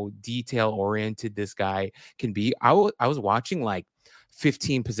how detail oriented this guy can be. I was watching like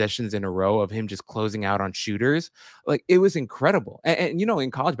 15 possessions in a row of him just closing out on shooters. Like it was incredible. And you know,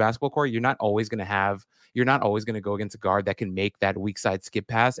 in college basketball, Corey, you're not always going to go against a guard that can make that weak side skip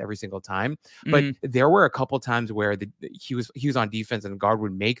pass every single time. But there were a couple times where he was on defense and the guard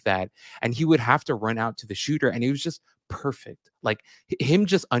would make that and he would have to run out to the shooter and he was just perfect. Like him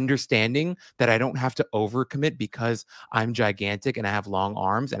just understanding that I don't have to overcommit because I'm gigantic and I have long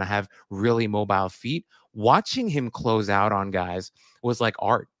arms and I have really mobile feet. Watching him close out on guys was like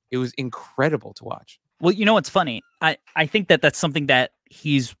art. It was incredible to watch. Well, you know what's funny? I think that's something that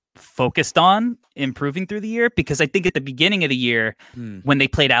he's focused on improving through the year, because I think at the beginning of the year when they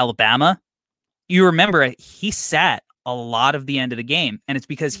played Alabama, you remember he sat a lot of the end of the game, and it's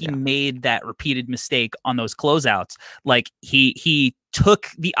because he made that repeated mistake on those closeouts. Like he took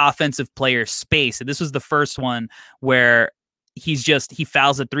the offensive player's space, and this was the first one where he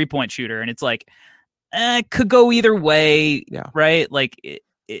fouls a 3-point shooter, and it's like it could go either way, right? Like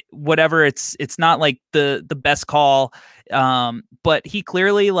whatever, it's not like the best call, but he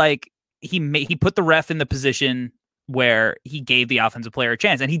clearly like he put the ref in the position where he gave the offensive player a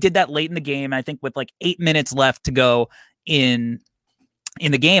chance, and he did that late in the game. I think with like 8 minutes left to go in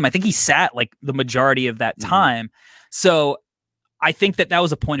the game, I think he sat like the majority of that time. So I think that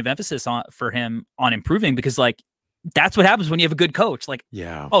was a point of emphasis for him on improving, because like that's what happens when you have a good coach. Like,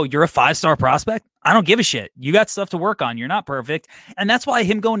 oh, you're a 5-star prospect? I don't give a shit. You got stuff to work on. You're not perfect. And that's why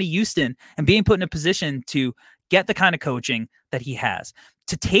him going to Houston and being put in a position to get the kind of coaching that he has,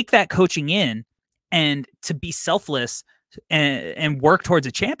 to take that coaching in and to be selfless and work towards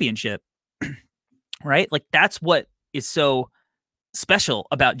a championship, right? Like that's what is so special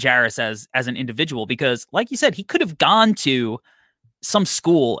about Jarace as an individual, because like you said, he could have gone to some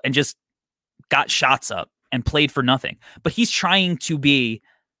school and just got shots up and played for nothing, but he's trying to be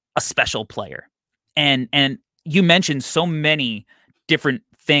a special player. And you mentioned so many different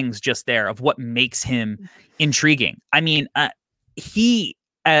things just there of what makes him intriguing. I mean, he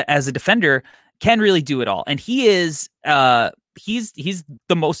as a defender can really do it all. And he is, he's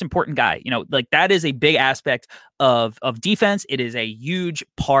the most important guy, you know, like that is a big aspect of defense. It is a huge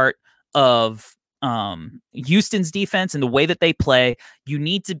part of Houston's defense and the way that they play. You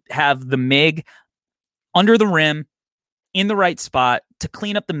need to have the MIG under the rim in the right spot to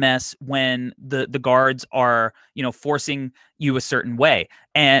clean up the mess when the guards are, you know, forcing you a certain way.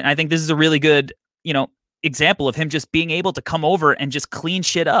 And I think this is a really good, you know, example of him just being able to come over and just clean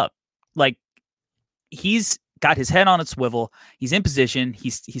shit up. Like he's got his head on a swivel. He's in position.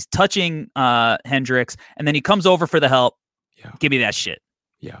 He's touching Hendricks, and then he comes over for the help. Yeah. Give me that shit.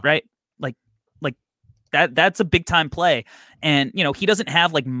 Yeah. Right. Like that's a big time play. And, you know, he doesn't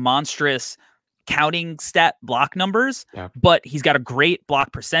have like monstrous counting stat block numbers, but he's got a great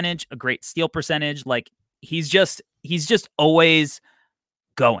block percentage, a great steal percentage. Like he's just always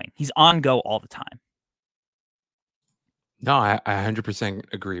going. He's on go all the time. No, I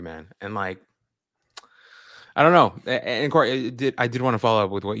 100% agree, man. And like, I don't know. And Corey, I did want to follow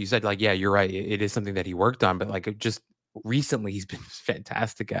up with what you said. Like, yeah, you're right. It is something that he worked on, but like just recently he's been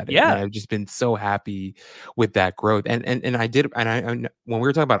fantastic at it. Yeah. And I've just been so happy with that growth. And I when we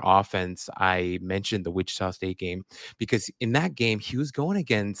were talking about offense, I mentioned the Wichita State game, because in that game he was going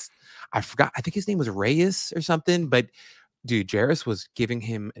against, I think his name was Reyes or something, but dude, Jarace was giving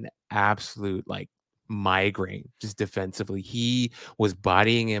him an absolute like migraine just defensively. He was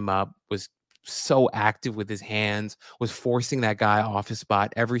bodying him up, was so active with his hands, was forcing that guy off his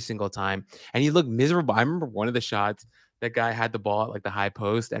spot every single time. And he looked miserable. I remember one of the shots, that guy had the ball at like the high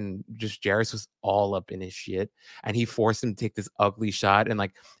post, and just Jarace was all up in his shit. And he forced him to take this ugly shot. And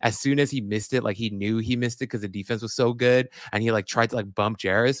like, as soon as he missed it, like he knew he missed it because the defense was so good. And he like tried to like bump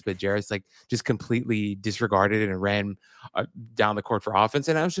Jarace, but Jarace like just completely disregarded it and ran down the court for offense.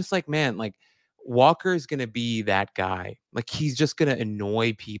 And I was just like, man, like, Walker is going to be that guy. Like, he's just going to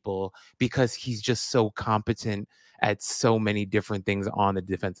annoy people because he's just so competent at so many different things on the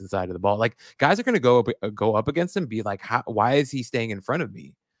defensive side of the ball. Like, guys are going to go up against him, be like, why is he staying in front of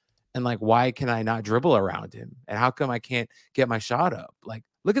me? And like, why can I not dribble around him? And how come I can't get my shot up? Like,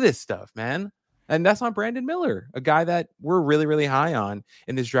 look at this stuff, man. And that's on Brandon Miller, a guy that we're really, really high on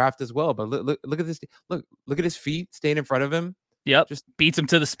in this draft as well. But look at this. Look at his feet staying in front of him. Yep. Just beats him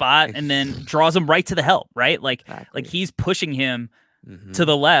to the spot and then draws him right to the help, right? Like, exactly. Like he's pushing him to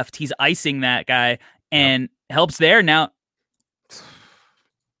the left. He's icing that guy and helps there. Now,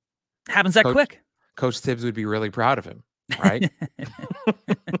 happens that quick. Coach Tibbs would be really proud of him, right?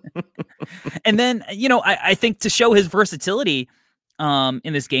 And then, I think to show his versatility in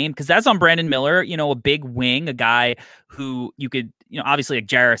this game, because that's on Brandon Miller, a big wing, a guy who you could, obviously like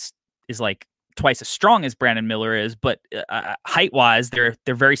Jarace is like twice as strong as Brandon Miller is, but height-wise, they're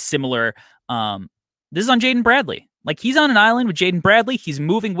very similar. This is on Jaden Bradley. Like, he's on an island with Jaden Bradley. He's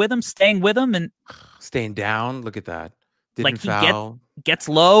moving with him, staying with him, and staying down. Look at that. Didn't foul. He gets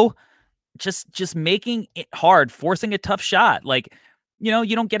low, just making it hard, forcing a tough shot. Like, you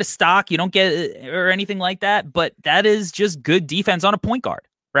don't get a stock, you don't get or anything like that, but that is just good defense on a point guard,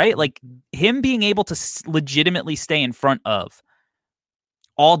 right? Like, him being able to legitimately stay in front of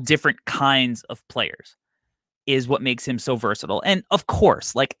all different kinds of players is what makes him so versatile. And of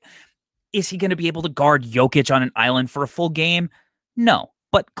course, like, is he going to be able to guard Jokic on an island for a full game? No,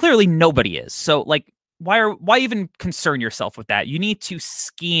 but clearly nobody is. So like, why even concern yourself with that? You need to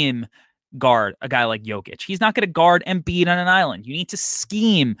scheme guard a guy like Jokic. He's not going to guard Embiid on an island. You need to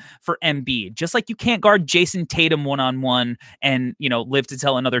scheme for Embiid, just like you can't guard Jason Tatum one-on-one and, live to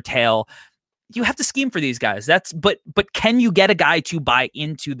tell another tale. You have to scheme for these guys. But can you get a guy to buy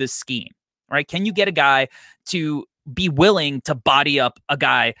into the scheme, right? Can you get a guy to be willing to body up a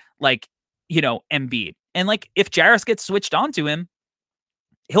guy like, Embiid? And like, if Jarace gets switched onto him,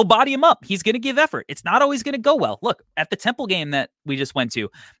 he'll body him up. He's going to give effort. It's not always going to go well. Look, at the Temple game that we just went to,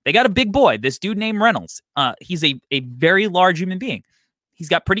 they got a big boy, this dude named Reynolds. He's a very large human being. He's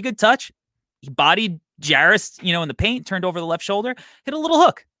got pretty good touch. He bodied Jarace, in the paint, turned over the left shoulder, hit a little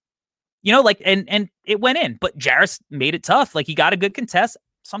hook. And it went in, but Jarace made it tough. Like, he got a good contest.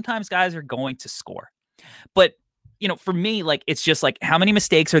 Sometimes guys are going to score, but for me, like, it's just like, how many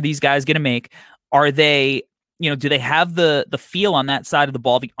mistakes are these guys going to make? Are they, do they have the feel on that side of the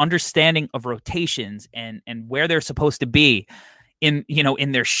ball, the understanding of rotations and where they're supposed to be in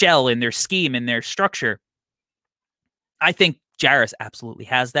their shell, in their scheme, in their structure? I think Jarace absolutely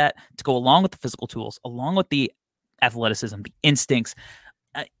has that to go along with the physical tools, along with the athleticism, the instincts.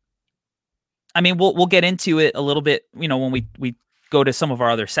 I mean, we'll get into it a little bit, when we go to some of our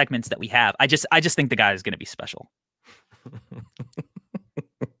other segments that we have. I just think the guy is going to be special.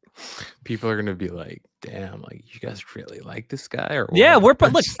 People are going to be like, damn, like, you guys really like this guy? Or what? Yeah, look,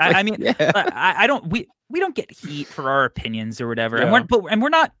 I mean, I don't, we don't get heat for our opinions or whatever. Yeah. And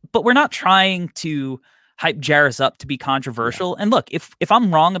we're not trying to hype Jarace up to be controversial. Yeah. And look, if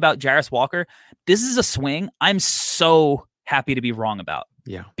I'm wrong about Jarace Walker, this is a swing I'm so happy to be wrong about.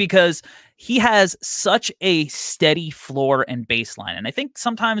 Yeah. Because he has such a steady floor and baseline. And I think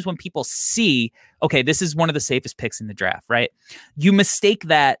sometimes when people see, okay, this is one of the safest picks in the draft, right? You mistake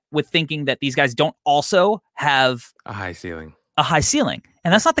that with thinking that these guys don't also have a high ceiling.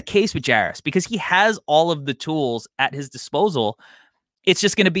 And that's not the case with Jarace, because he has all of the tools at his disposal. It's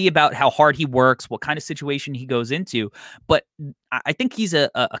just going to be about how hard he works, what kind of situation he goes into. But I think he's a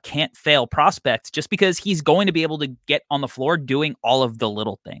can't fail prospect, just because he's going to be able to get on the floor doing all of the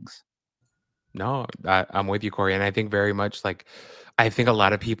little things. No, I'm with you, Corey. And I think very much like, I think a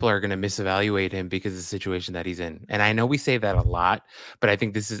lot of people are going to misevaluate him because of the situation that he's in. And I know we say that a lot, but I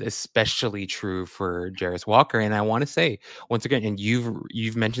think this is especially true for Jarace Walker. And I want to say, once again, and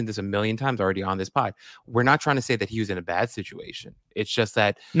you've mentioned this a million times already on this pod, we're not trying to say that he was in a bad situation. It's just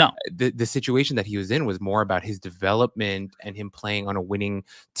that the situation that he was in was more about his development and him playing on a winning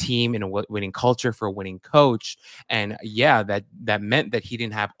team in a winning culture for a winning coach. And yeah, that meant that he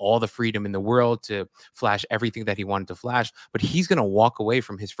didn't have all the freedom in the world to flash everything that he wanted to flash, but he's going to walk away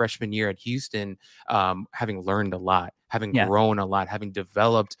from his freshman year at Houston having learned a lot, having grown a lot, having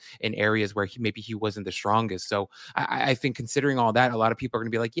developed in areas where maybe he wasn't the strongest. So I think considering all that, a lot of people are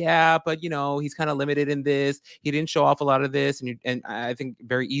going to be like, yeah, but, you know, he's kind of limited in this. He didn't show off a lot of this. And I think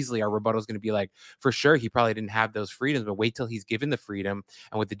very easily our rebuttal is going to be like, for sure, he probably didn't have those freedoms, but wait till he's given the freedom.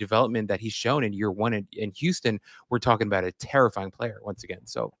 And with the development that he's shown in year one in Houston, we're talking about a terrifying player once again.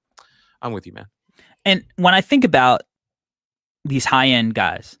 So I'm with you, man. And when I think about these high-end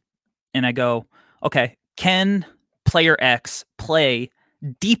guys and I go, okay, can player X play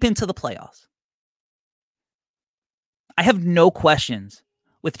deep into the playoffs? I have no questions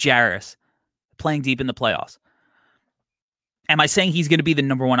with Jarace playing deep in the playoffs. Am I saying he's going to be the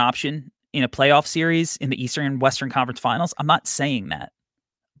number one option in a playoff series in the Eastern and Western Conference Finals? I'm not saying that.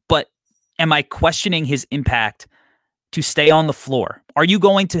 But am I questioning his impact to stay on the floor? Are you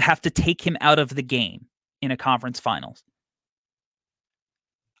going to have to take him out of the game in a conference finals?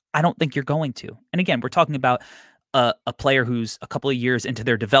 I don't think you're going to. And again, we're talking about a player who's a couple of years into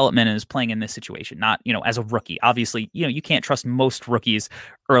their development and is playing in this situation, not, you know, as a rookie. Obviously, you know, you can't trust most rookies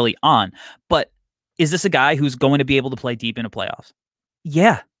early on, but is this a guy who's going to be able to play deep in a playoffs?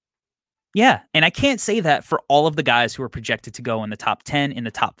 Yeah. Yeah. And I can't say that for all of the guys who are projected to go in the top 10, in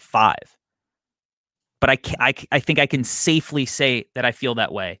the top 5. But I think I can safely say that I feel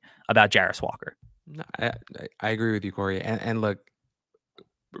that way about Jarace Walker. No, I agree with you, Corey. And look,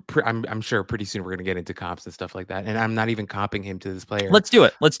 I'm sure pretty soon we're going to get into comps and stuff like that. And I'm not even comping him to this player. Let's do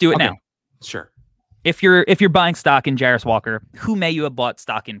it. Let's do it now. Sure. If you're buying stock in Jarace Walker, who may you have bought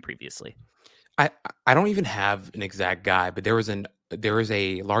stock in previously? I don't even have an exact guy, but there is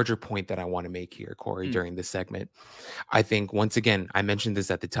a larger point that I want to make here, Corey, during this segment. I think, once again, I mentioned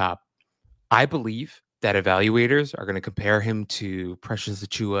this at the top. I believe that evaluators are going to compare him to Precious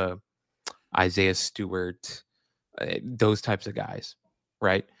Achiuwa, Isaiah Stewart, those types of guys,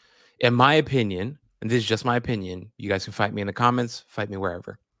 right? In my opinion, and this is just my opinion, you guys can fight me in the comments, fight me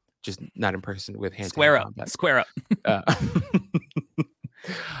wherever, just not in person with hand Square up. combat. Square up.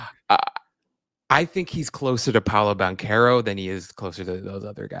 I think he's closer to Paolo Banchero than he is closer to those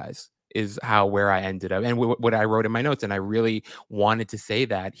other guys, is where I ended up and what I wrote in my notes. And I really wanted to say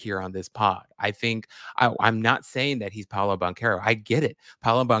that here on this pod. I think I'm not saying that he's Paolo Banchero. I get it.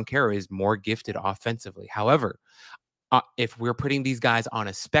 Paolo Banchero is more gifted offensively. However, if we're putting these guys on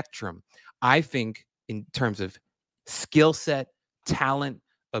a spectrum, I think in terms of skill set, talent,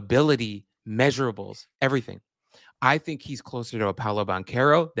 ability, measurables, everything, I think he's closer to a Paolo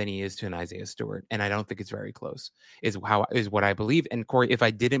Banchero than he is to an Isaiah Stewart. And I don't think it's very close, is what I believe. And Corey, if I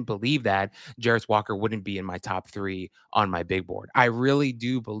didn't believe that, Jarace Walker wouldn't be in my top 3 on my big board. I really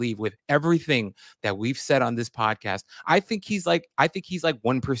do believe, with everything that we've said on this podcast, I think he's like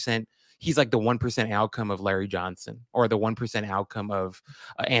 1%. He's like the 1% outcome of Larry Johnson or the 1% outcome of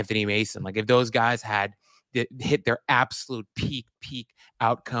Anthony Mason. Like, if those guys had hit their absolute peak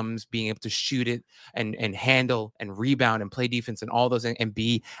outcomes, being able to shoot it and handle and rebound and play defense and all those and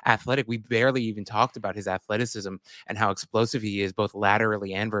be athletic. We barely even talked about his athleticism and how explosive he is, both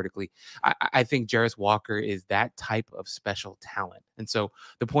laterally and vertically. I think Jarace Walker is that type of special talent. And so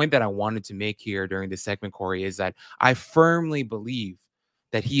the point that I wanted to make here during this segment, Corey, is that I firmly believe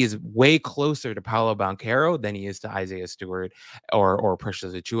that he is way closer to Paolo Banchero than he is to Isaiah Stewart or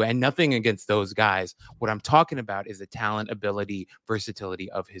Precious Achiuwa. And nothing against those guys. What I'm talking about is the talent, ability,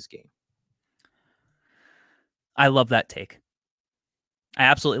 versatility of his game. I love that take. I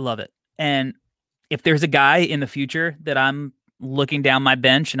absolutely love it. And if there's a guy in the future that I'm looking down my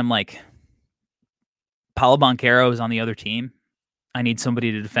bench and I'm like, Paolo Banchero is on the other team, I need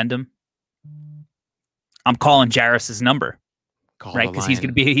somebody to defend him, I'm calling Jarace's number. Right, because he's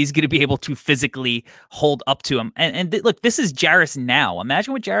going to be able to physically hold up to him. And look, this is Jarace now.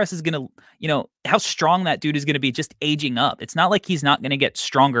 Imagine what Jarace is going to, how strong that dude is going to be just aging up. It's not like he's not going to get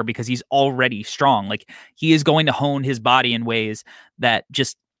stronger because he's already strong. Like, he is going to hone his body in ways that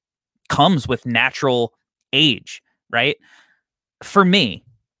just comes with natural age, right? For me,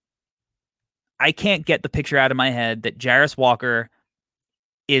 I can't get the picture out of my head that Jarace Walker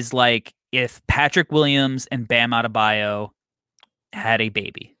is like if Patrick Williams and Bam Adebayo had a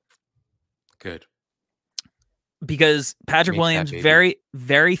baby. Good. Because Patrick Williams, very,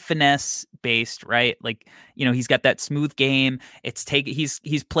 very finesse based, right? Like, he's got that smooth game.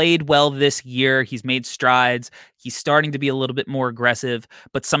 He's played well this year. He's made strides. He's starting to be a little bit more aggressive,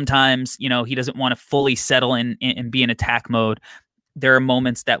 but sometimes, he doesn't want to fully settle in and be in attack mode. There are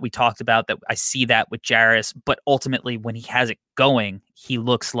moments that we talked about that I see that with Jarace, but ultimately when he has it going, he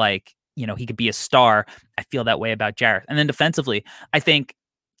looks like, he could be a star. I feel that way about Jarace. And then defensively, I think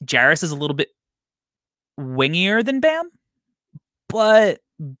Jarace is a little bit wingier than Bam, But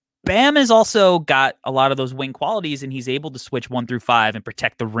Bam has also got a lot of those wing qualities, and he's able to switch 1 through 5 and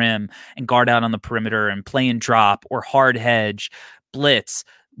protect the rim and guard out on the perimeter and play and drop or hard hedge, blitz,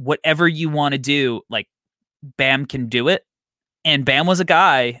 whatever you want to do. Like, Bam can do it. And Bam was a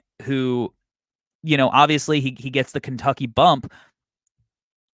guy who, obviously he gets the Kentucky bump.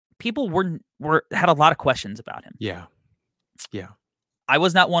 People had a lot of questions about him. Yeah. I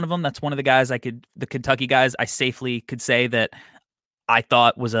was not one of them. That's one of the guys the Kentucky guys I safely could say that I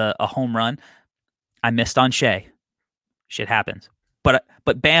thought was a home run. I missed on Shea. Shit happens. But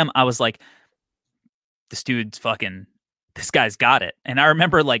Bam, I was like, this guy's got it. And I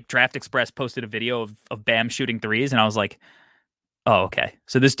remember like Draft Express posted a video of Bam shooting threes, and I was like, oh, okay.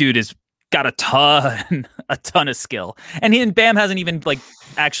 So this dude has got a ton of skill. And Bam hasn't even like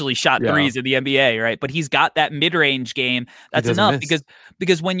actually shot threes in the NBA, right? But he's got that mid-range game. That's enough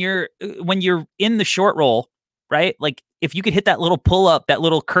because when you're in the short roll, right? Like if you could hit that little pull up, that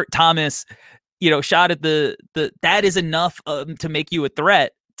little Kurt Thomas, shot at the that is enough to make you a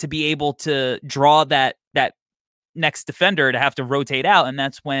threat to be able to draw that next defender to have to rotate out. And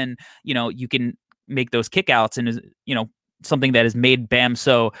that's when, you can make those kickouts and, something that has made Bam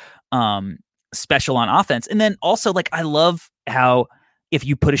so special on offense. And then also, like, I love how if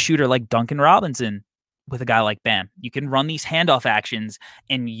you put a shooter like Duncan Robinson with a guy like Bam, you can run these handoff actions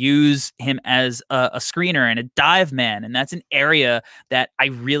and use him as a screener and a dive man. And that's an area that I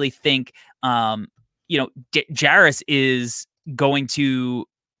really think, Jarace is going to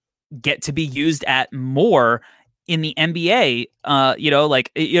get to be used at more in the NBA.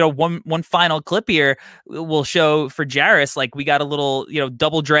 One final clip here will show for Jarace, like we got a little,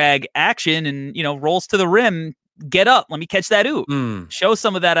 double drag action and, rolls to the rim, get up, let me catch that oop. Show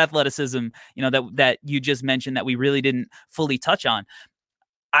some of that athleticism, that you just mentioned that we really didn't fully touch on.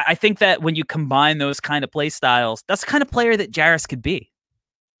 I think that when you combine those kind of play styles, that's the kind of player that Jarace could be.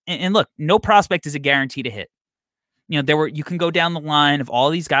 And look, no prospect is a guarantee to hit. You can go down the line of all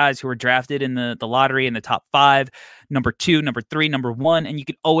these guys who were drafted in the lottery in the top 5, number 2, number 3, number 1, and you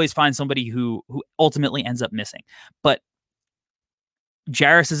can always find somebody who ultimately ends up missing. But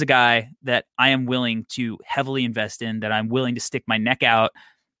Jarace is a guy that I am willing to heavily invest in, that I'm willing to stick my neck out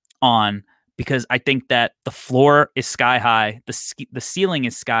on, because I think that the floor is sky high, the ceiling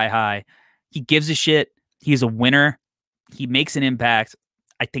is sky high. He gives a shit. He's a winner. He makes an impact.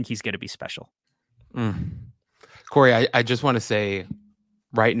 I think he's going to be special. Corey, I just want to say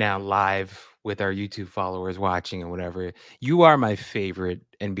right now, live with our YouTube followers watching and whatever, you are my favorite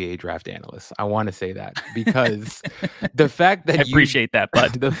NBA draft analyst. I want to say that because the fact that I appreciate that,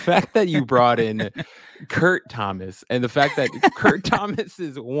 bud. The fact that you brought in Kurt Thomas and the fact that Kurt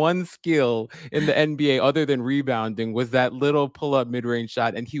Thomas's one skill in the NBA other than rebounding was that little pull-up mid-range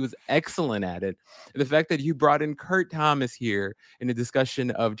shot, and he was excellent at it. And the fact that you brought in Kurt Thomas here in a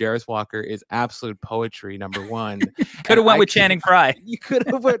discussion of Jarace Walker is absolute poetry, number one. Could have went with Channing Frye. You could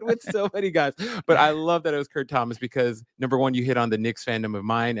have went with so many guys. But I love that it was Kurt Thomas because, number one, you hit on the Knicks fandom of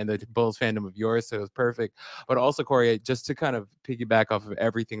mine and the Bulls fandom of yours, so it was perfect. But also, Corey, just to kind of piggyback off of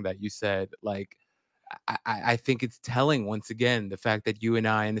everything that you said, like, I think it's telling once again the fact that you and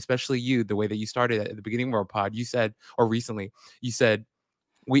I, and especially you, the way that you started at the beginning of our pod, you said, or recently, you said,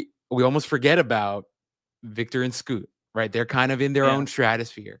 we almost forget about Victor and Scoot, right? They're kind of in their own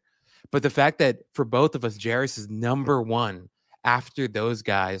stratosphere. But the fact that for both of us, Jarace is number one after those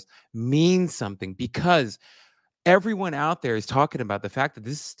guys means something, because everyone out there is talking about the fact that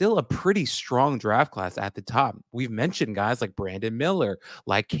this is still a pretty strong draft class at the top. We've mentioned guys like Brandon Miller,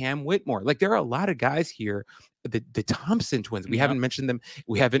 like Cam Whitmore. Like, there are a lot of guys here. The Thompson twins, we haven't mentioned them.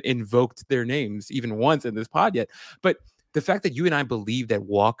 We haven't invoked their names even once in this pod yet. But the fact that you and I believe that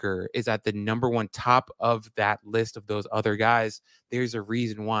Walker is at the number one top of that list of those other guys, there's a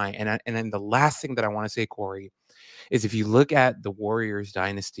reason why. And then the last thing that I want to say, Corey, is if you look at the Warriors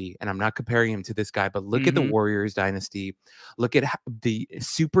dynasty, and I'm not comparing him to this guy, but look at the Warriors dynasty, look at the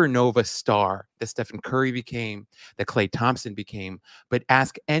supernova star that Stephen Curry became, that Klay Thompson became, but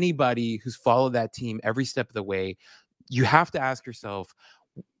ask anybody who's followed that team every step of the way, you have to ask yourself,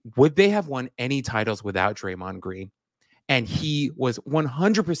 would they have won any titles without Draymond Green? And he was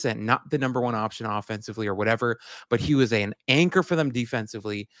 100% not the number one option offensively or whatever, but he was an anchor for them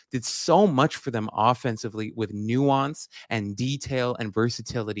defensively, did so much for them offensively with nuance and detail and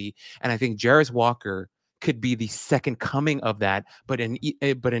versatility. And I think Jarace Walker could be the second coming of that, but an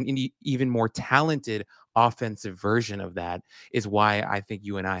even more talented offensive version of that is why I think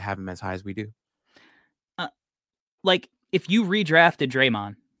you and I have him as high as we do. Like, if you redrafted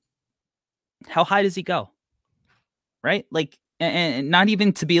Draymond, how high does he go? Right? Like, and not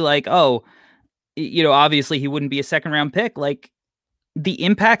even to be like, oh, obviously he wouldn't be a second round pick. Like, the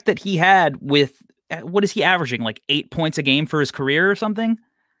impact that he had with, what is he averaging? Like 8 points a game for his career or something,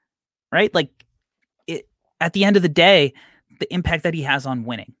 right? Like at the end of the day, the impact that he has on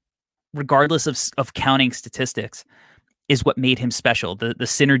winning, regardless of counting statistics, is what made him special. The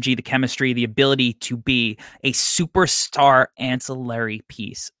synergy, the chemistry, the ability to be a superstar ancillary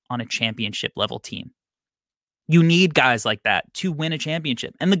piece on a championship level team. You need guys like that to win a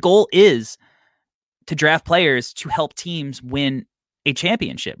championship. And the goal is to draft players to help teams win a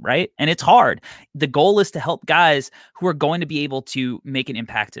championship, right? And it's hard. The goal is to help guys who are going to be able to make an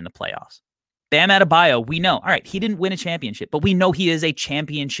impact in the playoffs. Bam Adebayo, we know, all right, he didn't win a championship, but we know he is a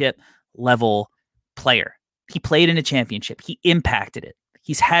championship level player. He played in a championship. He impacted it.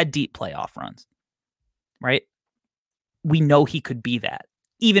 He's had deep playoff runs, right? We know he could be that,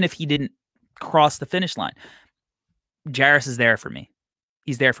 even if he didn't cross the finish line. Jarace is there for me.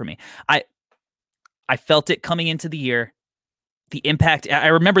 He's there for me. I felt it coming into the year. The impact. I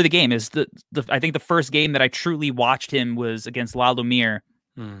remember the game is I think the first game that I truly watched him was against Laldomir.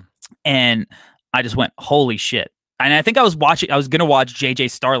 And I just went, holy shit. And I think I was going to watch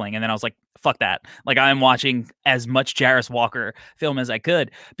JJ Starling. And then I was like, fuck that. Like, I'm watching as much Jarace Walker film as I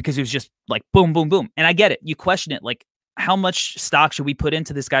could, because it was just like, boom, boom, boom. And I get it. You question it. Like, how much stock should we put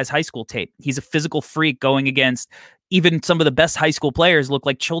into this guy's high school tape? He's a physical freak going against even some of the best high school players look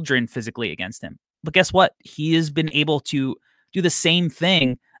like children physically against him. But guess what? He has been able to do the same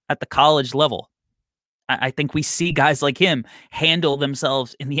thing at the college level. I think we see guys like him handle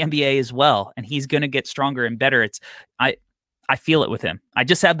themselves in the NBA as well, and he's going to get stronger and better. I feel it with him. I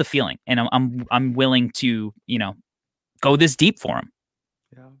just have the feeling, and I'm willing to, go this deep for him.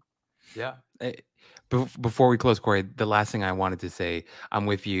 Yeah. Before we close, Corey, the last thing I wanted to say, I'm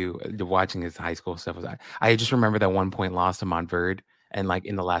with you. Watching his high school stuff, I just remember that 1 point loss to Montverde. And like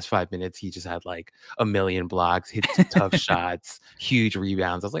in the last 5 minutes, he just had like a million blocks, hit tough shots, huge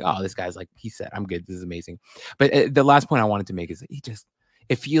rebounds. I was like, oh, this guy's like, he said, I'm good. This is amazing. But the last point I wanted to make is that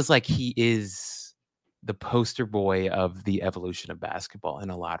it feels like he is the poster boy of the evolution of basketball in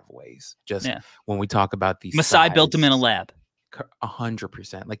a lot of ways. When we talk about these, Masai built him in a lab.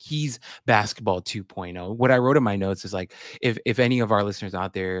 100%. Like, he's basketball 2.0. What I wrote in my notes is like, if any of our listeners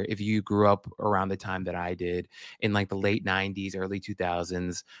out there, if you grew up around the time that I did in like the late 90s, early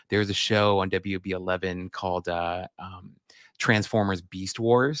 2000s, there's a show on WB11 called Transformers Beast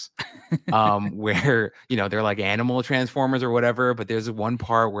Wars, where they're like animal transformers or whatever, but there's one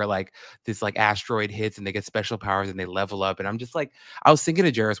part where like this like asteroid hits and they get special powers and they level up. And I'm just like, I was thinking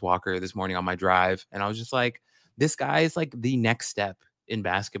of Jarace Walker this morning on my drive, and I was just like, this guy is like the next step in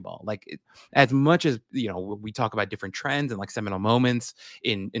basketball. Like, as much as we talk about different trends and like seminal moments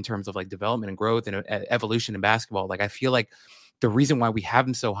in terms of like development and growth and evolution in basketball, like I feel like the reason why we have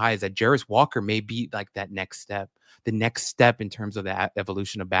him so high is that Jarace Walker may be like that next step, the next step in terms of the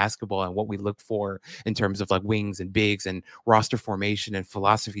evolution of basketball and what we look for in terms of like wings and bigs and roster formation and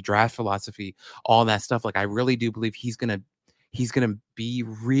philosophy, draft philosophy, all that stuff. Like, I really do believe he's gonna be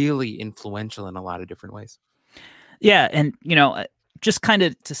really influential in a lot of different ways. Yeah, and just kind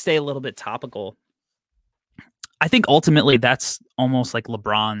of to stay a little bit topical, I think ultimately that's almost like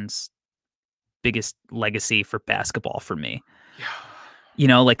LeBron's biggest legacy for basketball for me.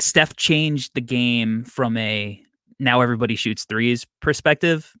 Yeah. Like, Steph changed the game from a now everybody shoots threes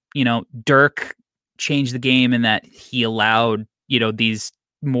perspective. Dirk changed the game in that he allowed, these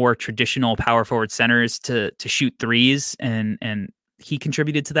more traditional power forward centers to shoot threes, and he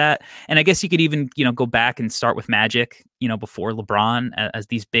contributed to that. And I guess you could even, go back and start with Magic, before LeBron as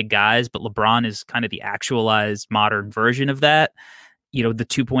these big guys, but LeBron is kind of the actualized modern version of that, the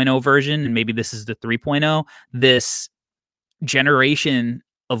 2.0 version. And maybe this is the 3.0, this generation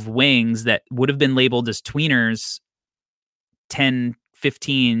of wings that would have been labeled as tweeners 10,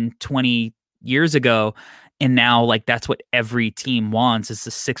 15, 20 years ago. And now, like, that's what every team wants. It's a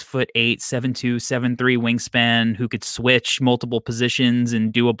 6'8", 7'2", 7'3" wingspan who could switch multiple positions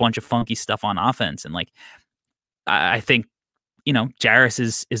and do a bunch of funky stuff on offense. And like, I think,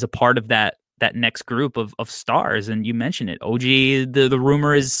 Jarace is a part of that next group of stars. And you mentioned it, OG. The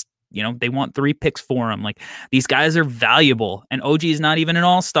rumor is, they want 3 picks for him. Like, these guys are valuable, and OG is not even an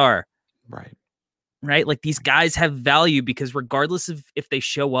all-star. Right. Like, these guys have value because regardless of if they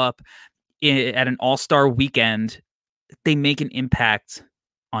show up at an all-star weekend, they make an impact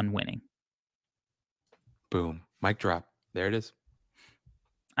on winning. Boom. Mic drop. There it is.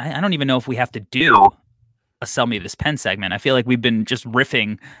 I don't even know if we have to do a Sell Me This Pen segment. I feel like we've been just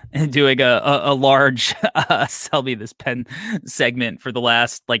riffing and doing a large Sell Me This Pen segment for the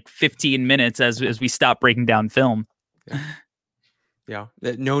last like 15 minutes as we stop breaking down film. Yeah.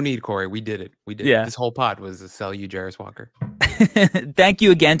 No need, Corey. We did it. We did it. This whole pod was to sell you Jarace Walker. Thank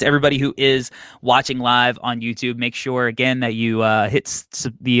you again to everybody who is watching live on YouTube. Make sure again that you hit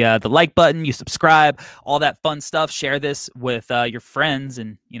the like button, you subscribe, all that fun stuff. Share this with your friends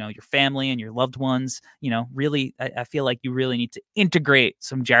and your family and your loved ones. Really, I feel like you really need to integrate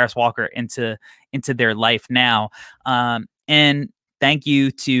some Jarace Walker into their life now. And thank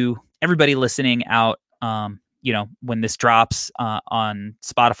you to everybody listening out. When this drops on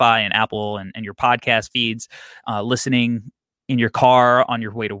Spotify and Apple and your podcast feeds, listening in your car on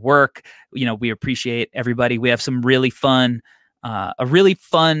your way to work. We appreciate everybody. We have some really fun, a really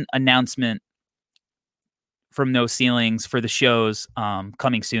fun announcement from No Ceilings for the shows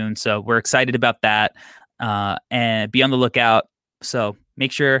coming soon. So we're excited about that and be on the lookout. So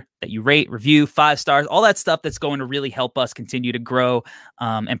make sure that you rate, review, 5 stars, all that stuff that's going to really help us continue to grow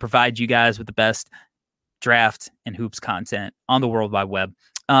and provide you guys with the best draft and hoops content on the World Wide Web.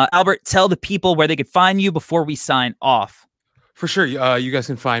 Albert, tell the people where they could find you before we sign off. For sure. You guys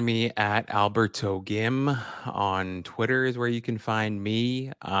can find me at Alberto Gim on Twitter is where you can find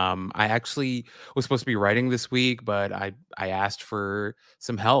me. I actually was supposed to be writing this week, but I asked for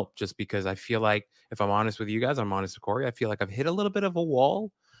some help just because I feel like, if I'm honest with you guys, I'm honest with Corey, I feel like I've hit a little bit of a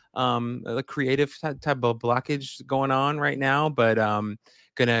wall, a creative type of blockage going on right now, but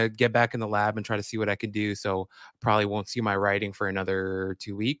gonna get back in the lab and try to see what I can do. So probably won't see my writing for another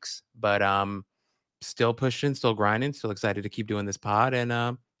 2 weeks, but still pushing, still grinding, still excited to keep doing this pod, and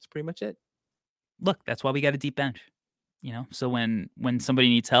that's pretty much it. Look, that's why we got a deep bench, so when somebody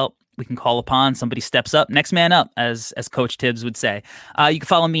needs help, we can call upon somebody steps up, next man up, as Coach Tibbs would say. You can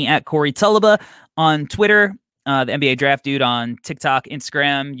follow me at Corey Tulaba on Twitter, the NBA Draft Dude on TikTok,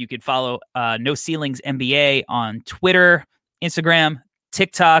 Instagram. You could follow No Ceilings NBA on Twitter, Instagram,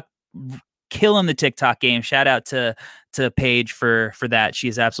 TikTok, killing the TikTok game. Shout out to Paige for that. She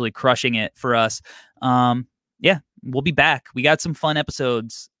is absolutely crushing it for us. We'll be back. We got some fun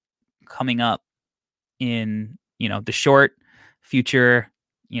episodes coming up in the short future,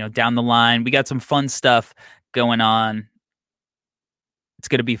 down the line. We got some fun stuff going on. It's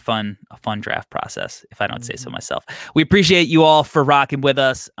going to be fun, a fun draft process, if I don't say so myself. We appreciate you all for rocking with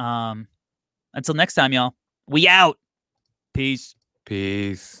us. Until next time, y'all. We out. Peace.